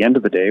 because at the end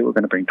of the day, we're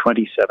going to bring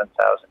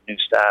 27,000 new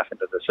staff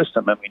into the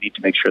system, and we need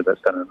to make sure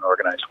that's done in an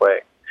organized way.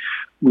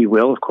 We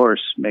will, of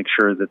course, make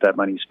sure that that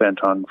money is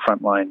spent on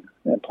frontline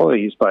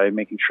employees by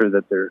making sure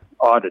that they're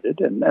audited,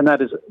 and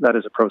that is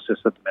a process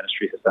that the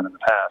ministry has done in the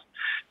past,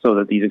 so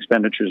that these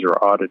expenditures are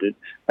audited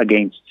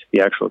against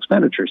the actual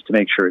expenditures to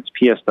make sure it's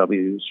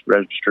PSWs,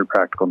 registered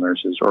practical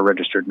nurses, or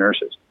registered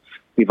nurses.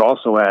 We've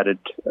also added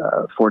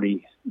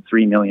 $43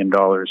 million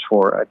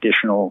for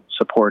additional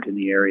support in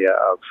the area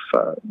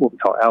of what we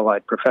call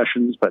allied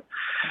professions, but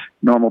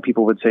normal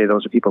people would say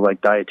those are people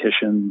like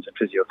dietitians and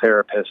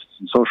physiotherapists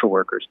and social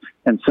workers.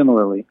 And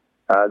similarly,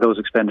 those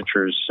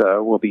expenditures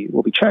will be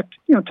checked,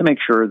 to make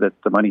sure that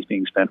the money's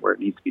being spent where it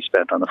needs to be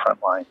spent on the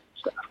front line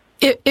staff.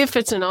 If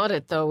it's an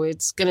audit, though,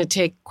 it's going to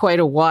take quite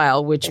a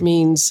while, which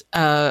means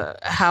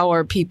how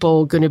are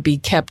people going to be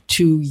kept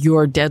to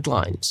your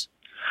deadlines?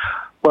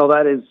 Well,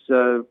 that is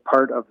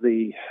part of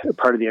the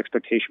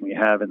expectation we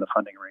have in the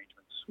funding arrangements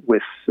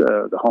with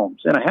the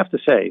homes. And I have to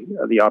say,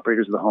 the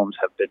operators of the homes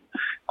have been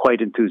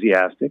quite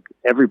enthusiastic.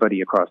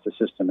 Everybody across the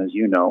system, as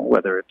you know,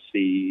 whether it's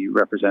the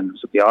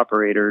representatives of the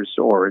operators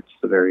or it's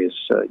the various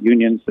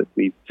unions that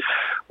we've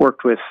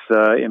worked with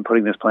in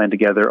putting this plan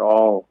together,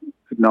 all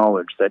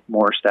acknowledge that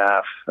more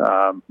staff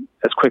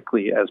as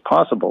quickly as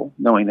possible,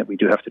 knowing that we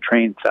do have to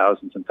train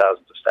thousands and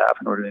thousands of staff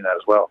in order to do that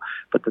as well,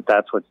 but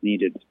that's what's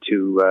needed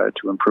to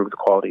improve the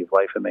quality of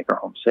life and make our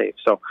homes safe.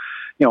 So,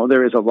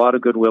 there is a lot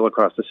of goodwill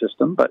across the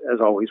system, but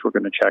as always, we're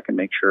going to check and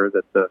make sure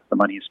that the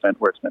money is spent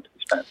where it's meant to be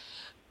spent.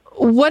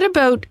 What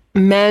about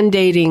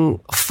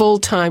mandating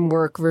full-time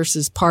work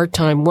versus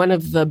part-time? One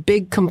of the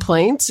big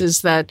complaints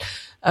is that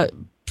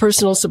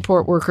personal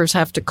support workers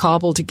have to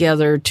cobble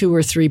together 2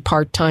 or 3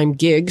 part-time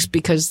gigs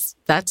because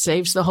that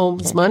saves the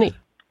homes money.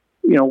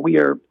 We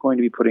are going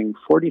to be putting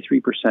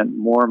 43%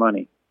 more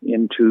money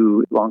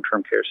into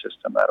long-term care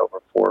system at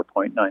over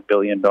 $4.9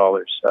 billion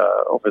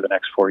over the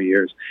next 4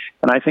 years.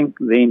 And I think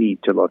they need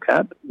to look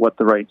at what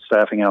the right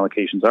staffing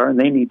allocations are, and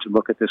they need to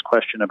look at this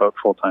question about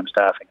full-time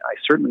staffing. I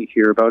certainly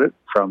hear about it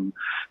from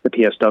the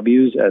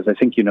PSWs. As I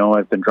think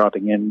I've been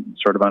dropping in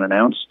sort of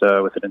unannounced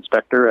with an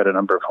inspector at a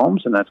number of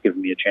homes, and that's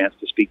given me a chance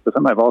to speak with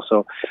them. I've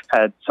also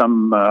had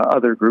some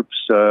other groups,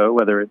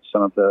 whether it's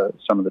some of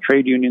the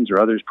trade unions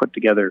or others, put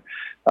together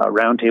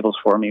roundtables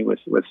for me with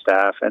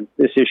staff, and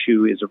this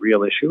issue is a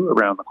real issue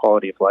around the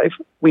quality of life.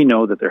 We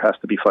know that there has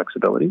to be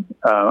flexibility.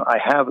 I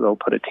have, though,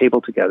 put a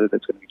table together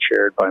that's going to be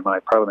chaired by my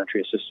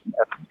parliamentary assistant,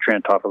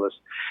 Trantopoulos,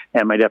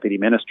 and my deputy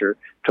minister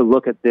to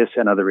look at this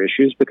and other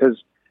issues,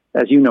 because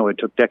as you know, it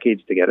took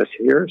decades to get us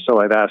here. So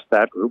I've asked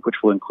that group, which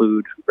will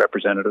include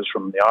representatives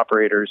from the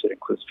operators, it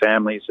includes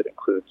families, it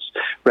includes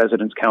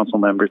residents' council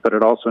members, but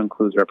it also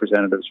includes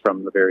representatives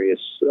from the various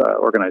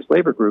organized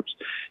labor groups,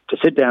 to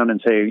sit down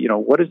and say,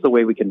 what is the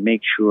way we can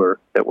make sure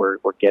that we're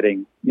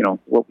getting,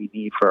 what we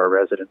need for our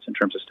residents in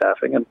terms of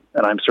staffing? And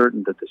I'm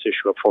certain that this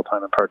issue of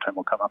full-time and part-time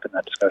will come up in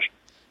that discussion.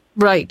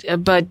 Right.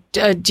 But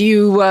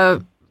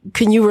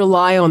can you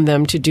rely on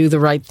them to do the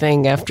right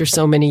thing after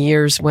so many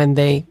years when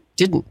they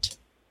didn't?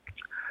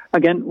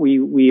 Again,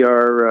 we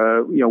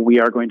are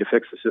going to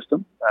fix the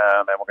system,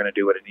 and we're going to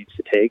do what it needs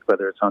to take,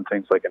 whether it's on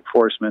things like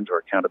enforcement or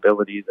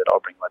accountability that I'll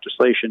bring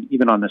legislation.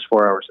 Even on this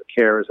 4 hours of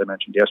care, as I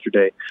mentioned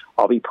yesterday,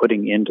 I'll be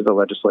putting into the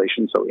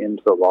legislation, so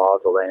into the law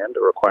of the land, a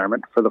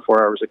requirement for the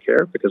 4 hours of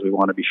care, because we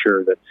want to be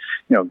sure that,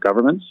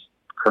 governments,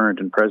 current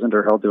and present,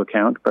 are held to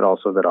account, but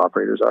also that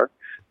operators are.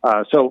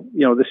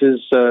 This is,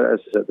 as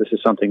I said, this is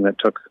something that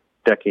took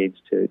decades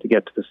to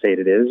get to the state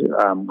it is.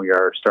 We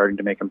are starting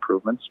to make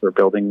improvements. We're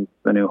building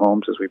the new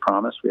homes as we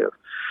promised. We have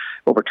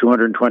over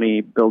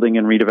 220 building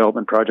and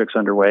redevelopment projects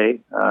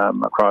underway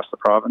across the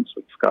province.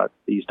 We've got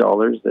these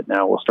dollars that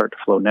now will start to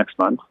flow next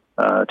month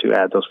to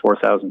add those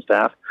 4,000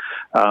 staff.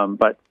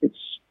 But it's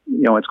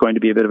going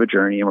to be a bit of a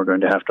journey, and we're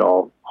going to have to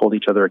all hold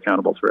each other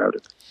accountable throughout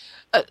it.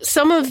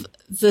 Some of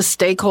the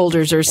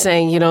stakeholders are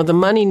saying, the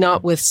money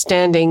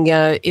notwithstanding,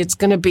 it's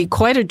going to be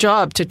quite a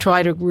job to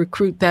try to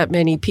recruit that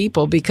many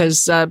people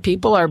because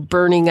people are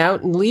burning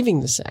out and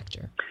leaving the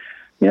sector.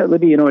 Yeah,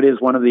 Libby, it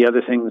is one of the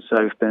other things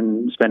I've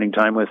been spending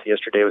time with.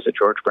 Yesterday was at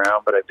George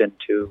Brown, but I've been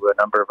to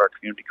a number of our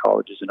community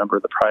colleges, a number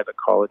of the private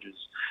colleges.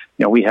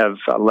 We have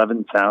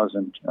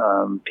 11,000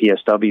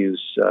 PSWs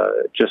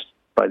just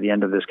by the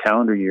end of this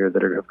calendar year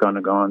that have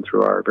gone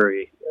through our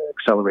very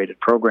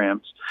accelerated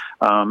programs.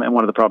 And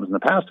one of the problems in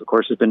the past, of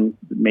course, has been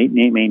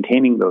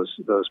maintaining those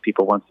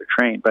people once they're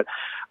trained. But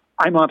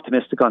I'm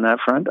optimistic on that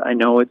front. I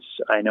know it's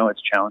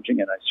challenging,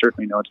 and I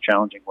certainly know it's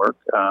challenging work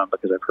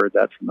because I've heard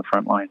that from the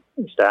frontline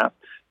staff.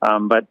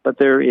 But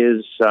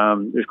there's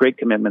great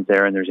commitment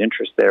there, and there's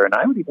interest there. And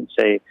I would even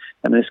say,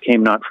 and this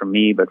came not from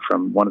me, but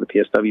from one of the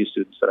PSW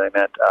students that I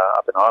met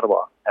up in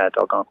Ottawa at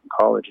Algonquin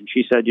College, and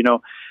she said,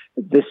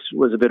 this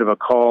was a bit of a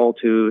call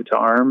to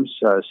arms,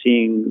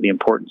 seeing the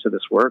importance of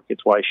this work.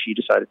 It's why she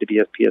decided to be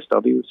a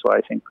PSW. So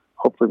I think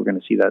hopefully we're going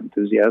to see that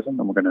enthusiasm,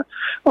 and we're going to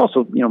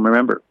also,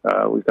 remember,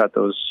 we've got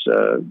those,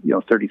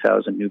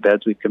 30,000 new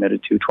beds we've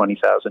committed to,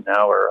 20,000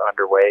 now are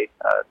underway,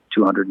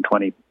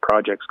 220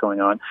 projects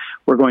going on.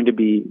 We're going to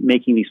be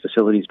making these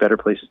facilities better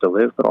places to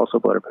live, but also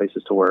better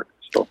places to work.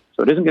 So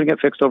it isn't going to get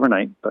fixed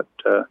overnight, but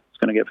it's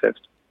going to get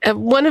fixed.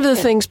 One of the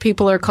things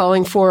people are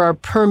calling for are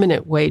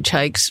permanent wage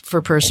hikes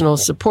for personal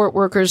support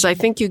workers. I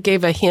think you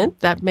gave a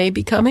hint that may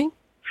be coming.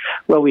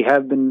 Well, we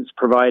have been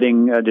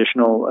providing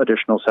additional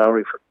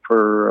salary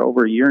for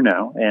over a year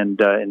now, and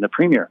the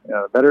Premier,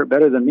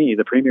 better than me,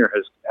 the Premier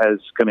has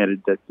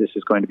committed that this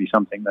is going to be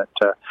something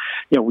that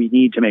we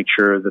need to make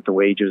sure that the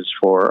wages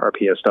for our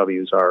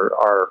PSWs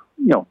are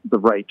the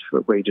right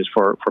wages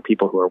for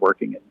people who are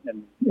working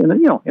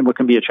in what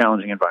can be a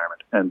challenging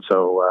environment. And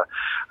so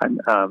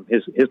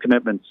his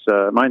commitments,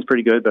 mine's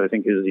pretty good, but I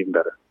think his is even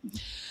better.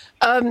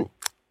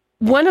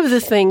 One of the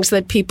things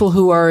that people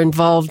who are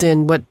involved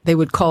in what they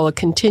would call a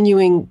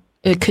continuum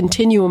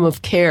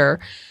of care,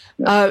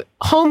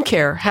 home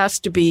care has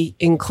to be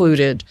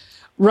included.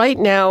 Right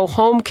now,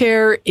 home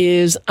care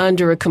is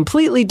under a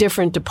completely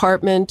different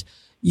department.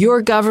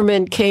 Your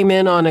government came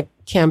in on a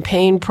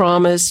campaign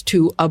promise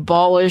to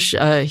abolish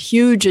a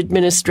huge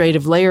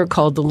administrative layer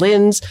called the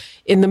LHINs.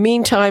 In the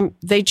meantime,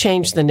 they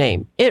changed the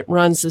name. It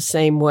runs the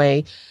same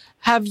way.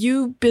 Have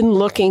you been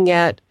looking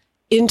at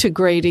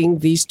integrating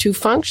these two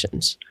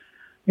functions?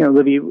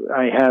 Libby,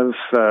 I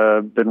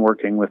have been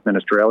working with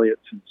Minister Elliott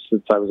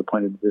since I was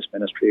appointed to this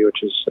ministry,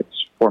 which is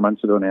 4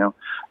 months ago now,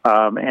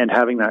 and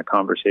having that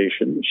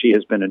conversation. She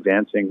has been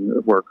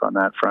advancing work on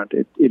that front.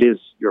 It is,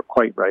 you're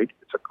quite right,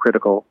 it's a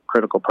critical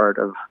part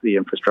of the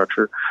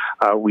infrastructure.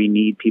 We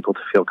need people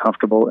to feel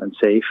comfortable and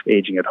safe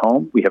aging at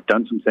home. We have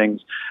done some things,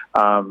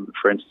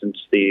 for instance,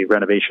 the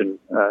renovation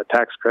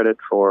tax credit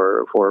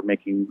for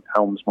making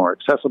homes more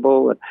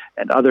accessible,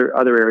 and other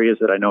areas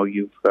that I know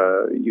you've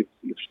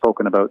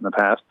spoken about in the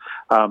past.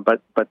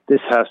 But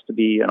this has to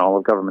be an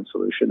all-of-government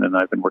solution, and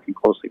I've been working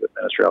closely with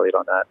Minister Elliott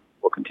on that.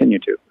 We'll continue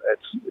to.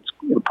 It's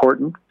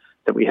important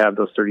that we have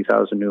those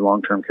 30,000 new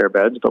long-term care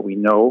beds, but we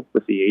know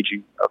with the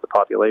aging of the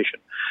population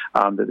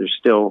that there's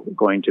still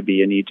going to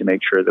be a need to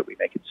make sure that we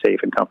make it safe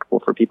and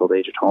comfortable for people to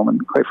age at home,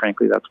 and quite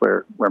frankly, that's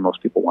where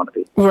most people want to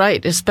be.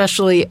 Right,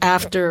 especially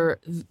after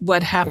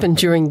what happened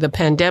during the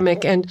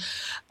pandemic. And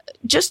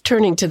just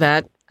turning to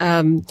that,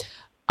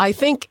 I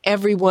think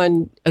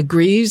everyone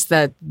agrees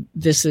that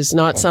this is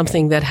not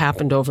something that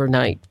happened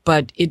overnight,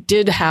 but it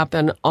did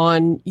happen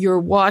on your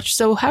watch.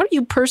 So how do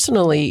you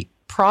personally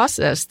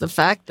process the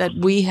fact that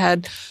we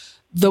had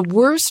the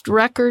worst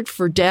record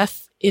for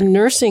death in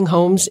nursing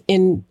homes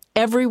in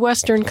every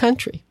Western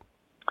country?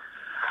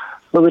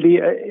 Well, it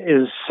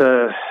is,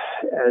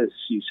 as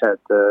you said,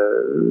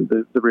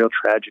 the real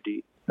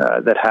tragedy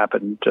that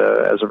happened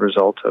as a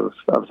result of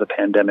the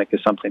pandemic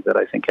is something that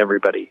I think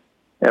everybody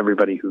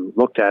who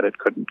looked at it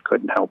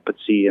couldn't help but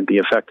see and be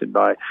affected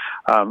by.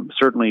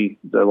 Certainly,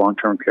 the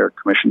Long-Term Care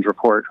Commission's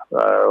report,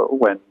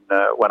 when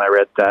I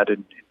read that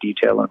in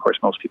detail, and of course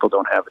most people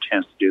don't have a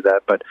chance to do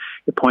that, but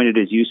it pointed,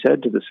 as you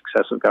said, to the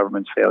success of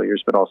government's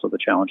failures, but also the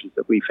challenges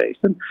that we faced.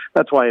 And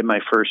that's why in my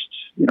first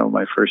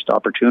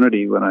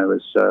opportunity, when I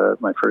was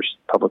my first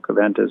public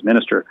event as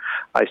minister,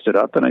 I stood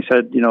up and I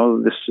said,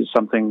 this is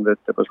something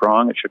that was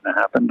wrong. It shouldn't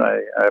have happened.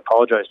 I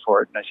apologized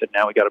for it, and I said,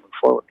 now we got to move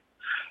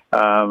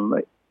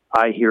forward.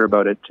 I hear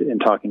about it in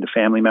talking to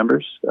family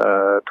members,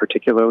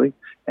 particularly,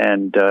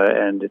 and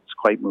it's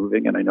quite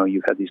moving. And I know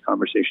you've had these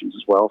conversations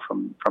as well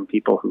from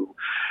people who,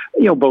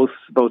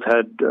 both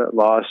had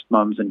lost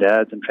moms and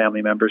dads and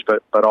family members,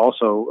 but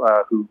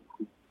also who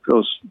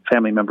those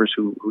family members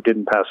who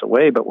didn't pass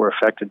away but were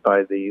affected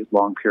by the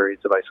long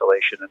periods of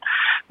isolation. And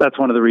that's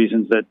one of the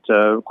reasons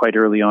that quite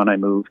early on I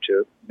moved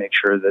to make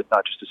sure that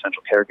not just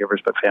essential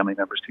caregivers but family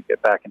members could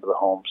get back into the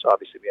homes.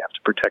 Obviously, we have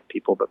to protect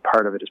people, but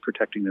part of it is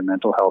protecting their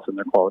mental health and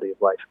their quality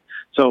of life.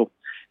 So,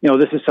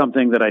 this is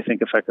something that I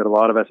think affected a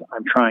lot of us.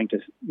 I'm trying to,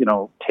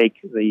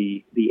 take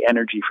the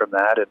energy from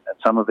that and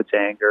some of its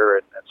anger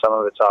and some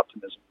of its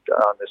optimism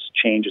on this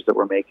changes that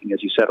we're making.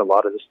 As you said, a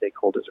lot of the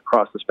stakeholders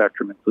across the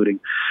spectrum, including,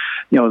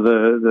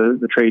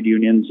 the trade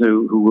unions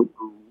who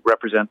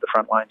represent the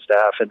frontline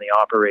staff and the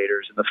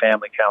operators and the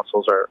family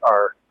councils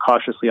are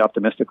cautiously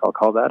optimistic, I'll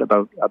call that,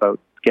 about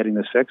getting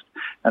this fixed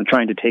and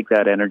trying to take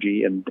that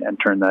energy and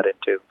turn that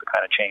into the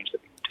kind of change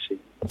that we need to see.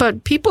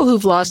 But people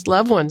who've lost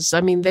loved ones,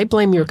 I mean, they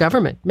blame your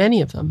government,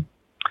 many of them.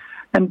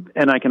 And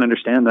I can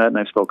understand that, and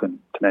I've spoken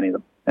to many of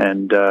them.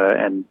 And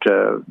every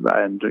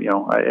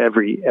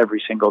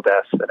single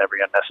death and every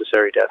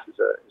unnecessary death is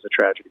a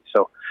tragedy.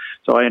 So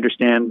I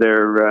understand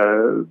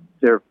their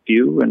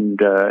view,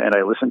 and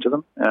I listen to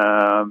them.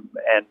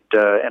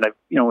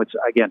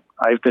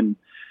 I've been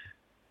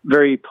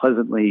very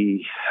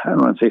pleasantly, I don't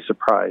want to say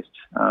surprised,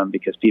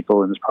 because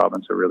people in this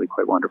province are really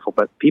quite wonderful.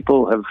 But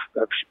people have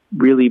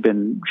really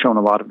been shown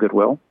a lot of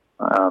goodwill.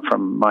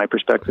 From my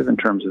perspective, in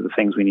terms of the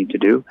things we need to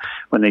do,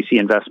 when they see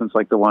investments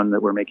like the one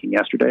that we're making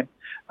yesterday,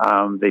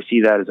 they see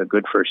that as a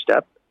good first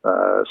step.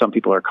 Some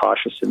people are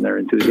cautious in their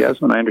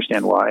enthusiasm, and I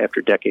understand why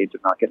after decades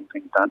of not getting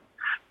things done.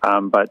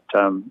 But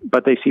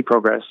they see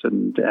progress,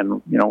 and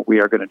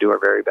we are going to do our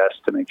very best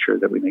to make sure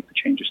that we make the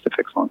changes to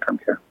fix long-term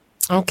care.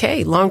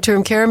 Okay,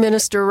 Long-Term Care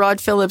Minister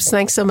Rod Phillips,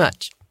 thanks so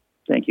much.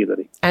 Thank you,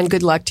 Libby. And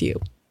good luck to you.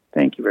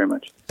 Thank you very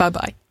much.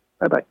 Bye-bye.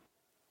 Bye-bye.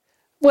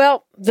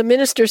 Well, the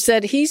minister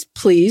said he's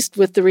pleased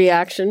with the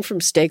reaction from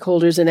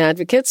stakeholders and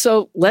advocates,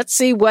 so let's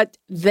see what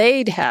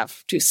they'd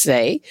have to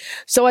say.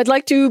 So I'd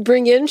like to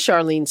bring in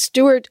Sharleen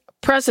Stewart,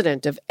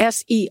 president of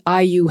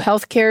SEIU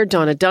Healthcare,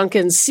 Donna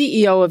Duncan,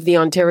 CEO of the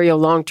Ontario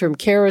Long-Term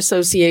Care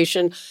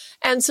Association,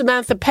 and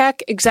Samantha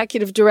Peck,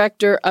 executive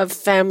director of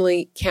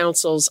Family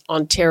Councils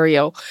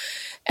Ontario.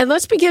 And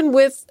let's begin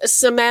with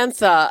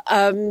Samantha.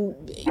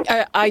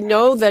 I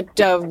know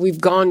that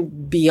we've gone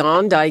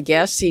beyond, I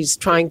guess. He's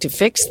trying to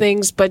fix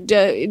things, but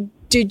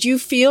did you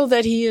feel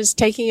that he is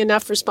taking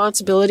enough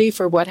responsibility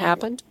for what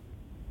happened?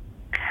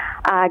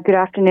 Good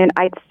afternoon.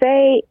 I'd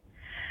say,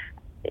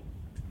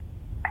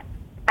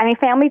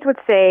 families would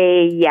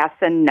say yes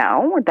and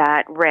no,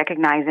 that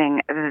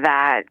recognizing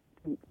that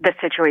the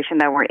situation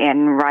that we're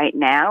in right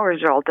now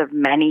is a result of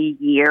many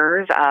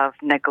years of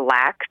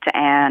neglect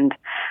and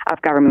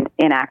of government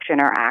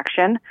inaction or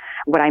action.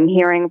 What I'm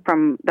hearing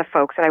from the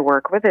folks that I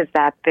work with is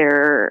that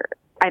they're,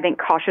 I think,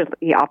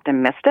 cautiously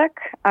optimistic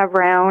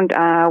around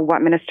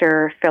what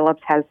Minister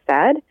Phillips has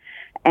said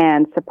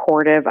and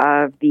supportive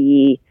of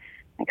the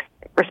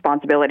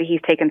responsibility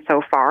he's taken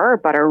so far,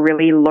 but are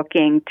really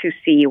looking to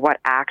see what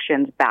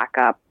actions back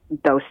up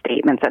those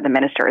statements that the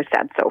minister has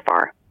said so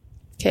far.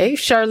 Okay,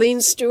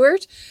 Sharleen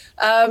Stewart,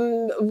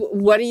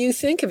 what do you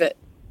think of it?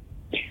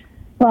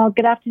 Well,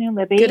 good afternoon,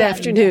 Libby. Good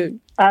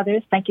afternoon.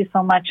 Others, thank you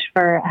so much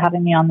for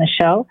having me on the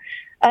show.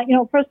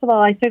 First of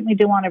all, I certainly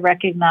do want to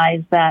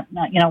recognize that,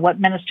 what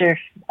Minister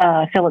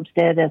Phillips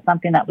did is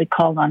something that we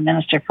called on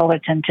Minister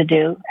Fullerton to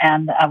do,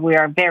 and we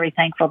are very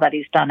thankful that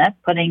he's done it.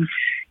 Putting,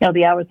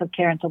 the hours of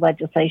care into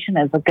legislation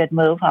is a good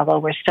move, although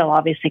we're still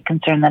obviously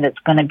concerned that it's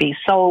going to be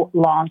so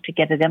long to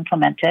get it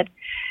implemented.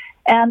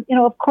 And,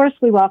 of course,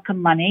 we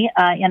welcome money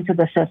into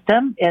the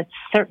system. It's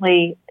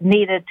certainly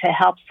needed to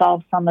help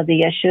solve some of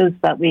the issues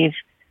that we've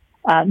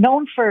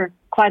known for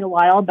quite a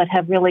while, but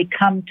have really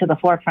come to the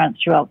forefront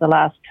throughout the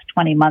last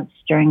 20 months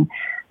during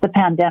the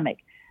pandemic.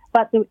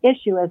 But the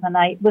issue is, and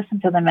I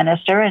listened to the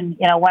minister, and,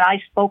 when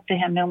I spoke to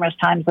him numerous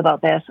times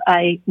about this,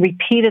 I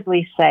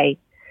repeatedly say,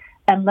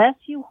 unless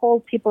you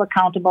hold people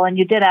accountable, and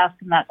you did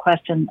ask him that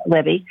question,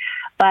 Libby,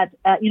 but,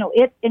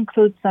 it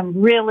includes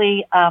some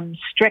really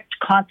strict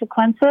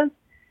consequences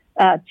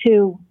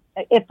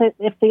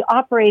if the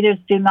operators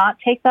do not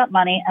take that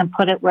money and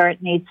put it where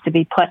it needs to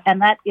be put.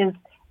 And that is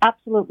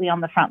absolutely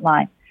on the front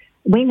line.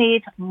 We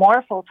need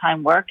more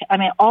full-time work.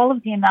 All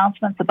of the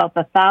announcements about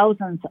the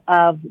thousands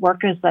of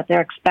workers that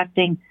they're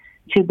expecting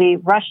to be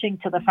rushing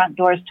to the front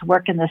doors to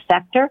work in this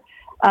sector.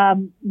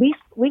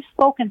 We've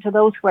spoken to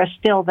those who are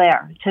still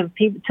there, to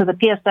the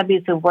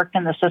PSWs who worked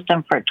in the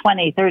system for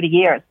 20, 30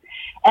 years.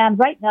 And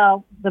right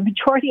now, the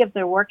majority of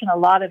their work in a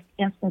lot of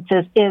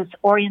instances is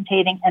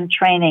orientating and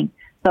training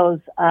those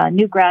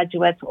new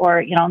graduates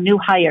or, new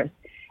hires.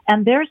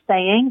 And they're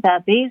saying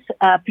that these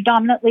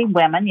predominantly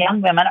women,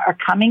 young women, are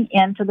coming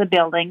into the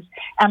buildings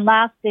and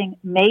lasting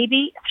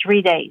maybe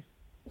 3 days.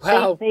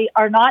 Wow. They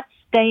are not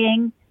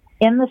staying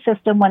in the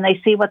system when they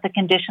see what the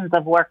conditions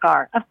of work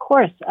are. Of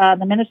course,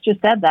 the minister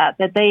said that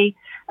they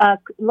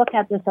look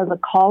at this as a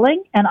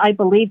calling, and I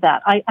believe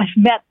that. I've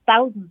met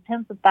thousands,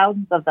 tens of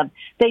thousands of them.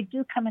 They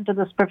do come into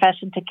this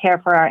profession to care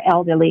for our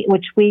elderly,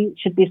 which we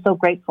should be so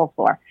grateful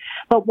for.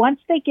 But once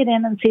they get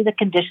in and see the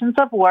conditions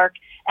of work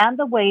and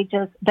the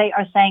wages, they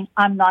are saying,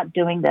 I'm not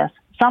doing this.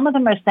 Some of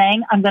them are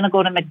saying, I'm going to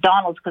go to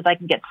McDonald's because I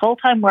can get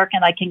full-time work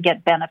and I can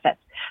get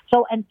benefits.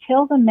 So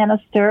until the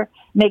minister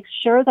makes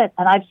sure that,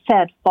 and I've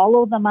said,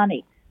 follow the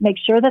money, make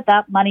sure that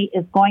that money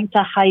is going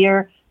to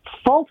hire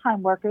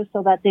full-time workers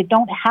so that they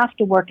don't have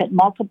to work at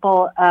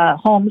multiple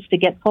homes to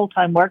get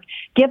full-time work,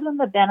 give them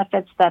the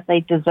benefits that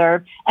they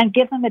deserve, and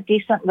give them a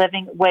decent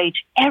living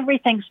wage.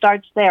 Everything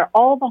starts there.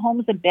 All the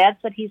homes and beds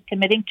that he's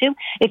committing to,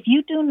 if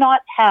you do not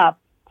have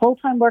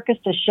full-time workers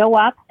to show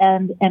up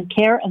and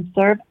care and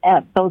serve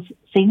those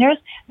seniors,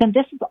 then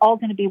this is all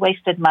going to be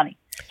wasted money.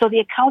 So the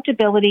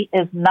accountability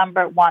is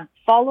number one.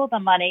 Follow the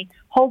money,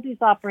 hold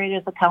these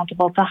operators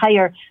accountable to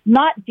hire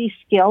not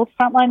de-skilled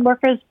frontline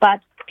workers,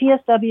 but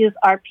PSWs,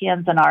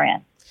 RPNs, and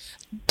RNs.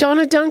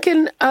 Donna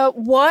Duncan,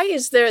 why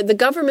is the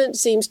government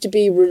seems to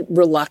be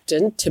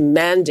reluctant to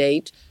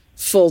mandate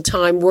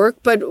full-time work,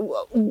 but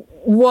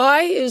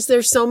why is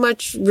there so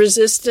much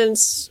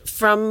resistance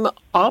from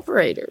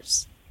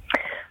operators?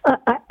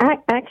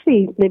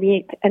 Actually,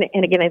 Libby, and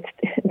again,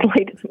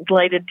 it's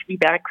delighted to be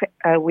back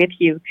with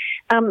you.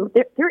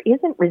 There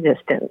isn't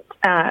resistance.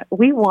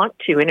 We want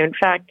to, and in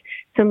fact,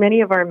 so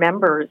many of our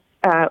members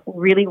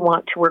really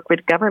want to work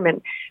with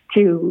government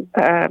to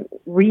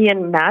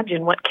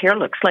reimagine what care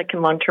looks like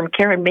in long-term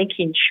care and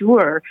making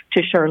sure,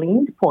 to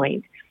Sharleen's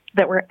point,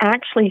 that we're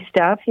actually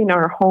staffing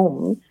our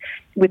homes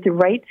with the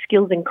right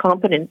skills and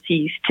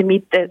competencies to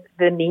meet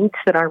the needs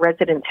that our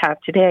residents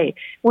have today.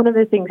 One of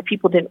the things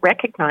people didn't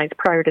recognize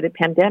prior to the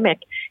pandemic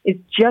is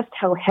just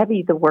how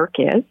heavy the work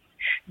is,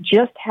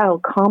 just how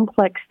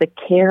complex the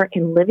care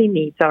and living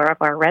needs are of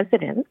our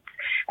residents.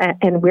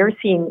 And we're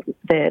seeing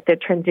the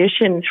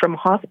transition from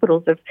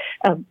hospitals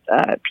of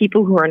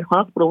people who are in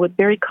hospital with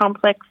very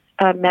complex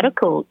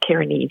medical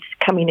care needs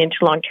coming into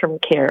long-term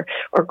care,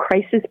 or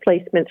crisis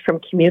placements from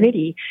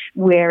community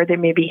where there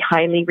may be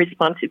highly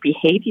responsive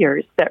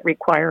behaviors that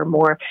require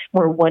more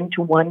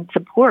one-to-one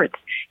supports.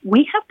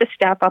 We have to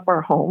staff up our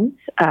homes.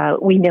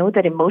 We know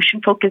that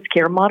emotion-focused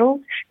care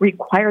models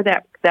require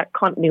that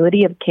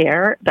continuity of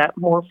care, that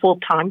more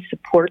full-time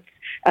supports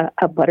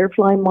a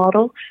butterfly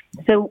model.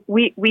 So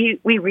we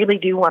really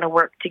do want to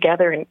work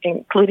together,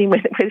 including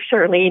with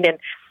Sharleen. And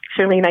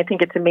Sharleen, I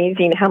think it's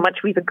amazing how much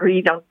we've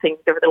agreed on things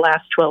over the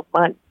last 12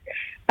 months.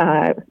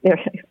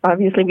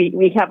 Obviously,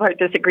 we have our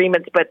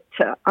disagreements, but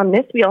on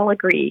this, we all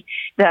agree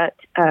that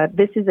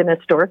this is an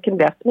historic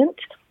investment.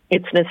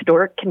 It's an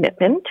historic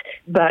commitment.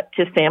 But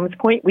to Sam's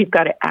point, we've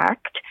got to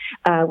act.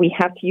 We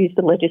have to use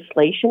the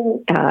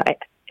legislation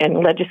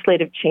and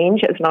legislative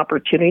change as an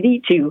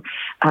opportunity to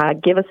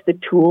give us the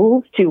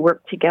tools to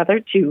work together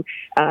to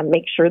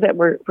make sure that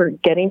we're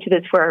getting to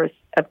this 4 hours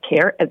of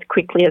care as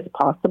quickly as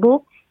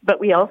possible. But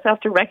we also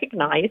have to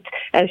recognize,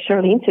 as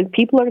Sharleen said,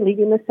 people are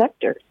leaving the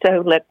sector.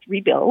 So let's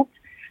rebuild,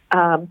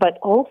 but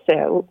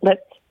also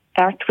let's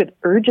act with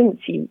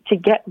urgency to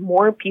get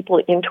more people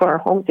into our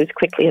homes as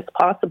quickly as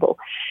possible.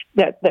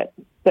 That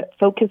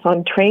focus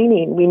on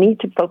training. We need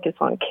to focus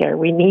on care.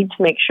 We need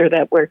to make sure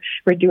that we're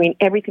doing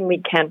everything we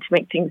can to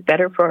make things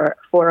better for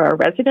our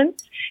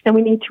residents, and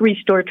we need to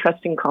restore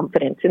trust and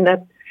confidence. And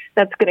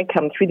that's going to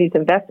come through these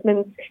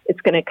investments. It's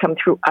going to come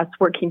through us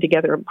working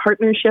together in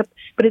partnership,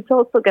 but it's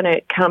also going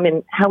to come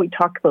in how we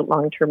talk about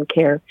long-term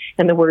care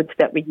and the words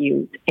that we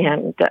use.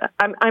 And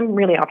I'm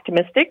really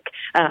optimistic.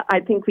 I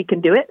think we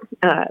can do it,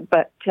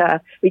 but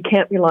we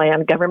can't rely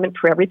on government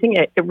for everything.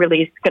 It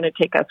really is going to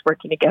take us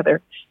working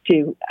together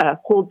to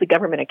hold the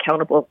government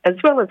accountable as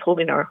well as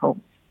holding our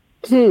homes.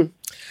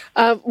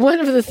 One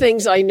of the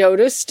things I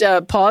noticed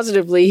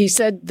positively, he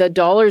said the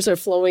dollars are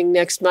flowing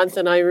next month.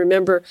 And I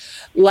remember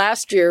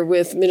last year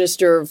with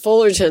Minister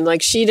Fullerton,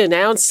 like she'd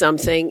announce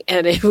something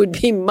and it would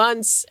be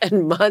months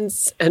and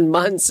months and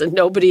months and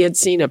nobody had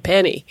seen a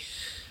penny.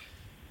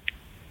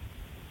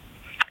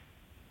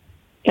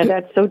 Yeah,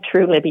 that's so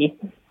true, Libby.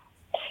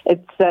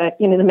 It's, the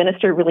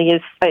minister really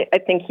is, I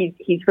think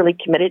he's really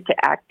committed to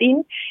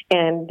acting,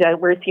 and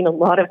we're seeing a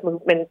lot of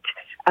movement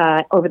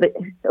over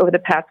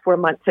the past 4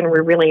 months, and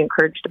we're really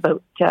encouraged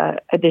about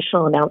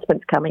additional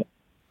announcements coming.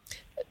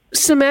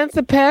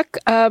 Samantha Peck,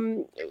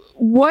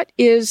 what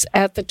is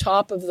at the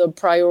top of the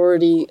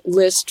priority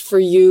list for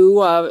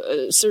you,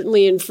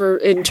 certainly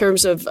in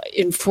terms of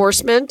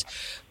enforcement?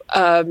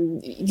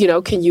 Can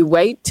you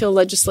wait till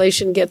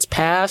legislation gets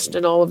passed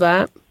and all of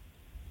that?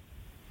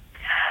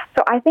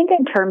 So I think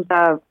in terms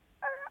of,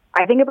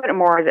 I think about it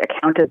more as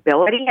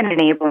accountability and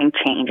enabling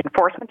change.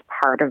 Enforcement's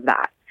part of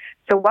that.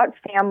 So what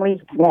families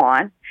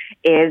want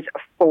is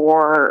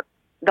for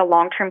the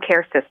long-term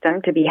care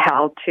system to be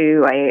held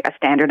to a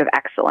standard of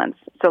excellence.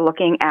 So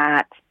looking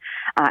at,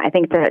 I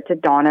think to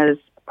Donna's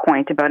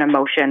point about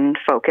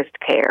emotion-focused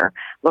care,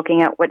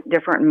 looking at what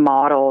different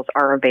models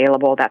are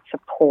available that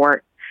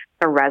support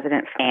the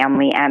resident,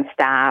 family, and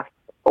staff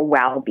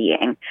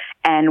well-being.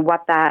 And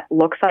what that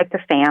looks like to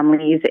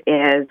families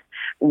is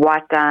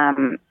what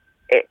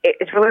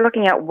it's really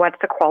looking at what's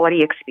the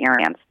quality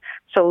experience.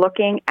 So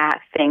looking at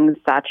things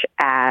such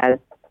as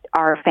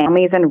are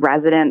families and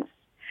residents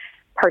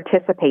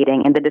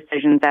participating in the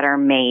decisions that are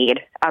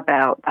made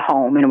about the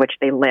home in which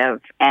they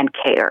live and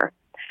care?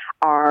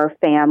 Are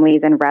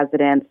families and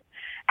residents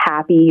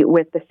happy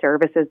with the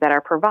services that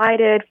are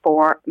provided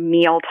for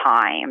meal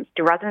times?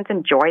 Do residents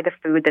enjoy the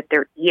food that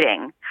they're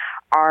eating?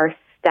 Are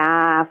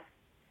staff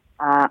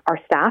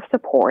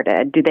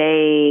supported? Do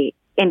they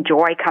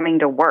enjoy coming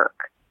to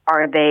work?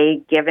 Are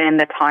they given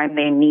the time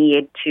they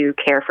need to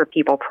care for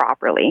people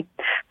properly?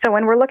 So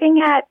when we're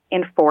looking at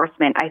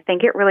enforcement, I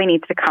think it really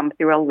needs to come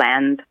through a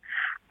lens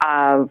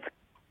of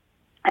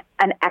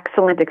an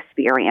excellent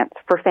experience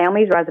for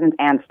families, residents,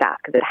 and staff,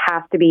 because it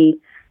has to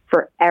be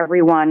for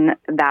everyone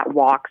that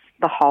walks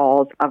the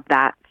halls of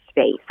that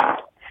space.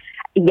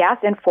 Yes,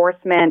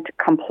 enforcement,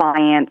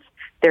 compliance,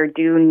 there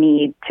do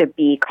need to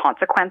be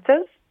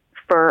consequences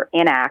for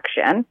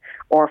inaction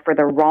or for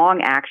the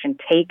wrong action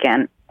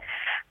taken.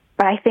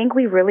 But I think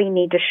we really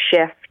need to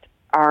shift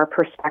our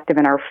perspective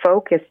and our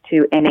focus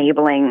to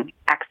enabling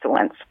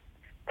excellence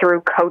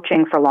through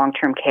coaching for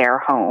long-term care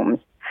homes,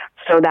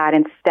 so that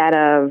instead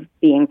of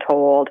being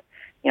told,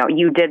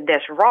 you did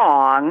this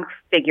wrong,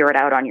 figure it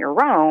out on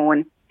your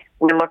own,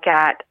 we look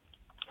at,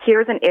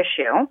 here's an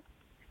issue,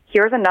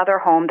 here's another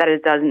home that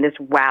is doing this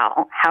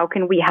well. How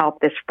can we help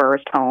this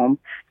first home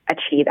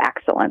achieve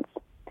excellence?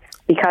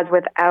 Because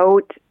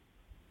without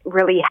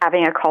really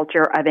having a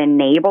culture of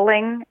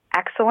enabling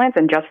excellence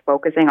and just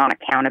focusing on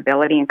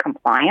accountability and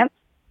compliance,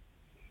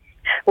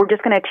 we're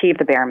just going to achieve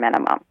the bare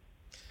minimum.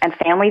 And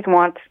families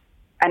want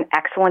an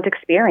excellent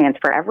experience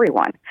for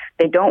everyone.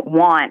 They don't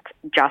want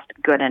just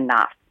good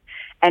enough.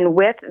 And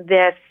with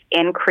this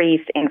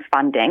increase in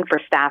funding for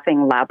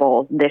staffing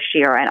levels this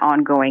year and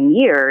ongoing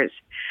years,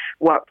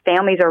 what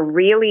families are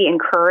really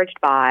encouraged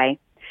by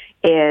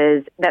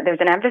is that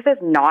there's an emphasis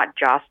not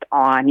just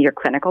on your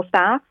clinical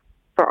staff,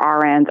 for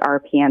RNs,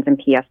 RPNs, and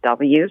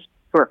PSWs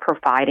who are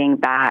providing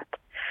that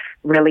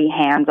really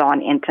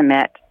hands-on,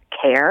 intimate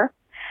care,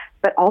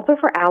 but also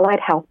for allied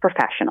health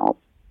professionals.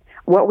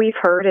 What we've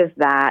heard is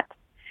that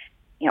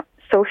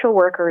social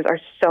workers are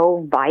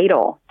so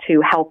vital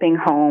to helping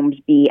homes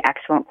be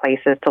excellent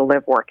places to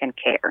live, work, and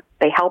care.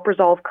 They help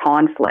resolve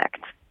conflict.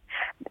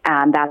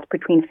 That's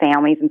between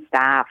families and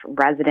staff,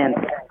 residents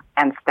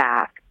and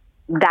staff.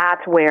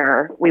 That's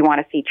where we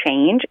want to see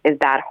change, is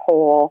that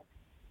whole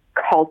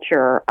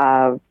culture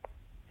of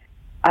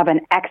an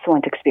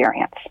excellent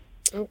experience.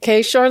 Okay,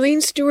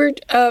 Sharleen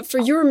Stewart, for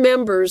your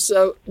members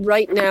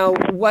right now,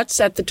 what's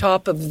at the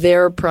top of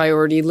their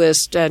priority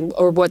list,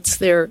 or what's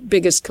their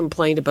biggest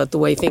complaint about the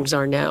way things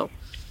are now?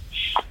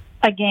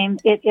 Again,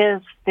 it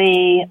is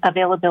the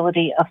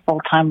availability of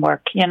full-time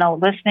work.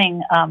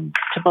 Listening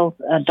to both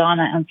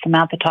Donna and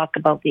Samantha talk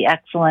about the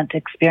excellent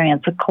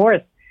experience, of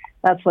course,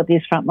 that's what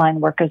these frontline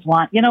workers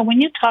want.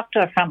 When you talk to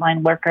a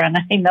frontline worker, and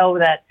I know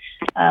that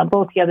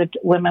both the other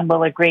women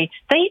will agree,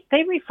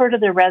 they refer to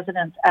their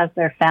residents as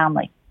their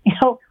family.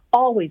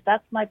 Always,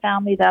 that's my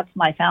family, that's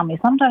my family.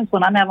 Sometimes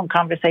when I'm having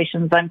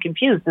conversations, I'm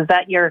confused. Is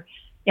that your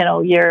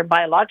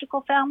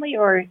biological family,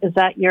 or is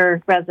that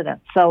your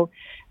residents? So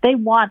they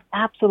want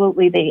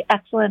absolutely the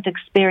excellent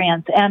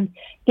experience. And,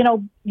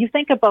 you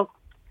think about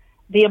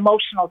the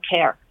emotional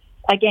care.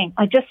 Again,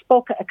 I just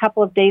spoke a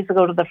couple of days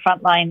ago to the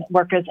frontline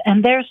workers,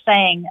 and they're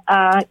saying,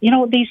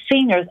 these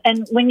seniors,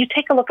 and when you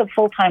take a look at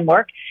full-time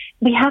work,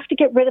 we have to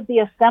get rid of the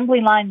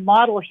assembly line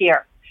model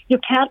here. You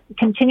can't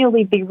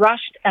continually be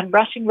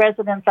rushing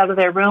residents out of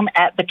their room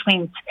at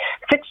between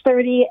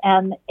 6:30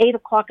 and 8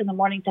 o'clock in the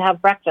morning to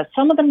have breakfast.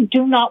 Some of them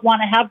do not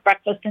want to have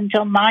breakfast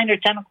until 9 or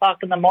 10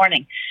 o'clock in the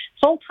morning.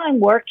 Full-time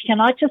work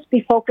cannot just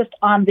be focused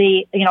on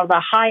the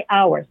high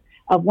hours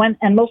of when,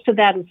 and most of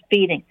that is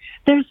feeding.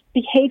 There's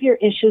behavior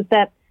issues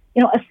that,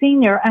 a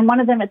senior, and one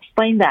of them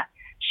explained that.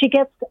 She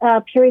gets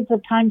periods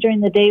of time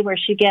during the day where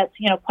she gets,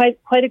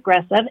 quite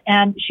aggressive,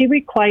 and she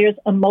requires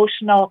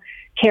emotional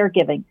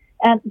caregiving.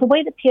 And the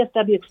way the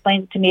PSW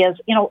explained it to me is,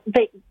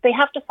 they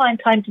have to find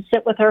time to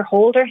sit with her,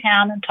 hold her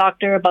hand, and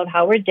talk to her about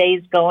how her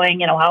day's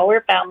going, how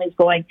her family's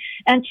going,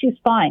 and she's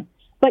fine.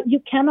 But you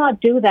cannot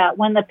do that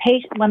when the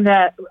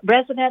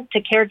resident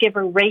to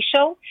caregiver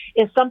ratio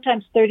is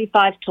sometimes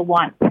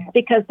 35-1,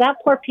 because that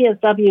poor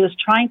PSW is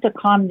trying to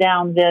calm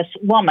down this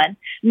woman,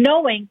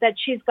 knowing that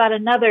she's got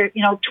another,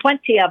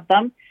 20 of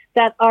them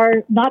that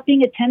are not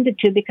being attended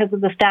to because of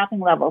the staffing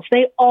levels.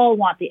 They all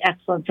want the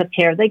excellence of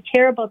care. They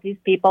care about these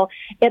people.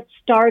 It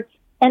starts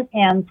and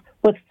ends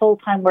with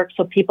full-time work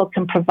so people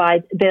can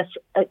provide this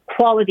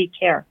quality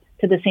care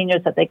to the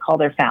seniors that they call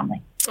their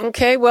family.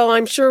 Okay, well,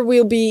 I'm sure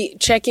we'll be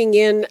checking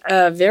in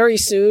very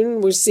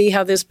soon. We'll see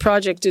how this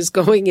project is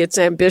going. It's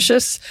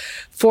ambitious.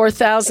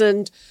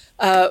 4,000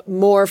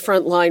 more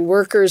frontline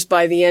workers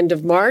by the end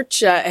of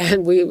March,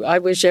 and I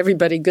wish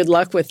everybody good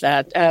luck with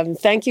that.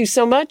 Thank you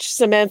so much,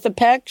 Samantha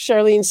Peck,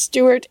 Sharleen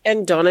Stewart,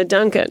 and Donna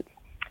Duncan.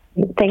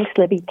 Thanks,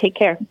 Libby. Take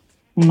care.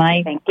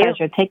 My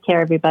pleasure. Take care,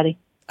 everybody.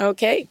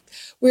 Okay.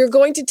 We're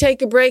going to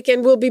take a break,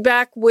 and we'll be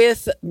back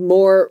with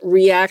more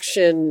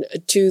reaction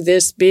to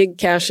this big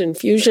cash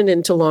infusion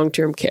into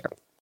long-term care.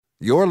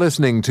 You're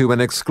listening to an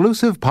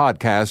exclusive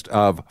podcast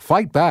of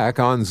Fight Back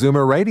on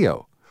Zoomer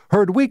Radio.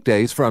 Heard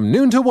weekdays from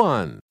noon to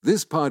 1.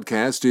 This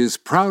podcast is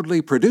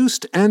proudly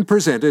produced and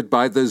presented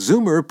by the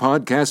Zoomer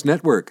Podcast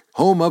Network,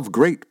 home of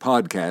great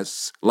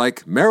podcasts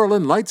like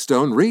Marilyn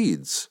Lightstone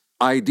Reads,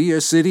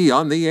 Idea City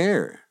on the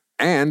Air,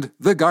 and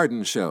The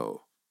Garden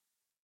Show.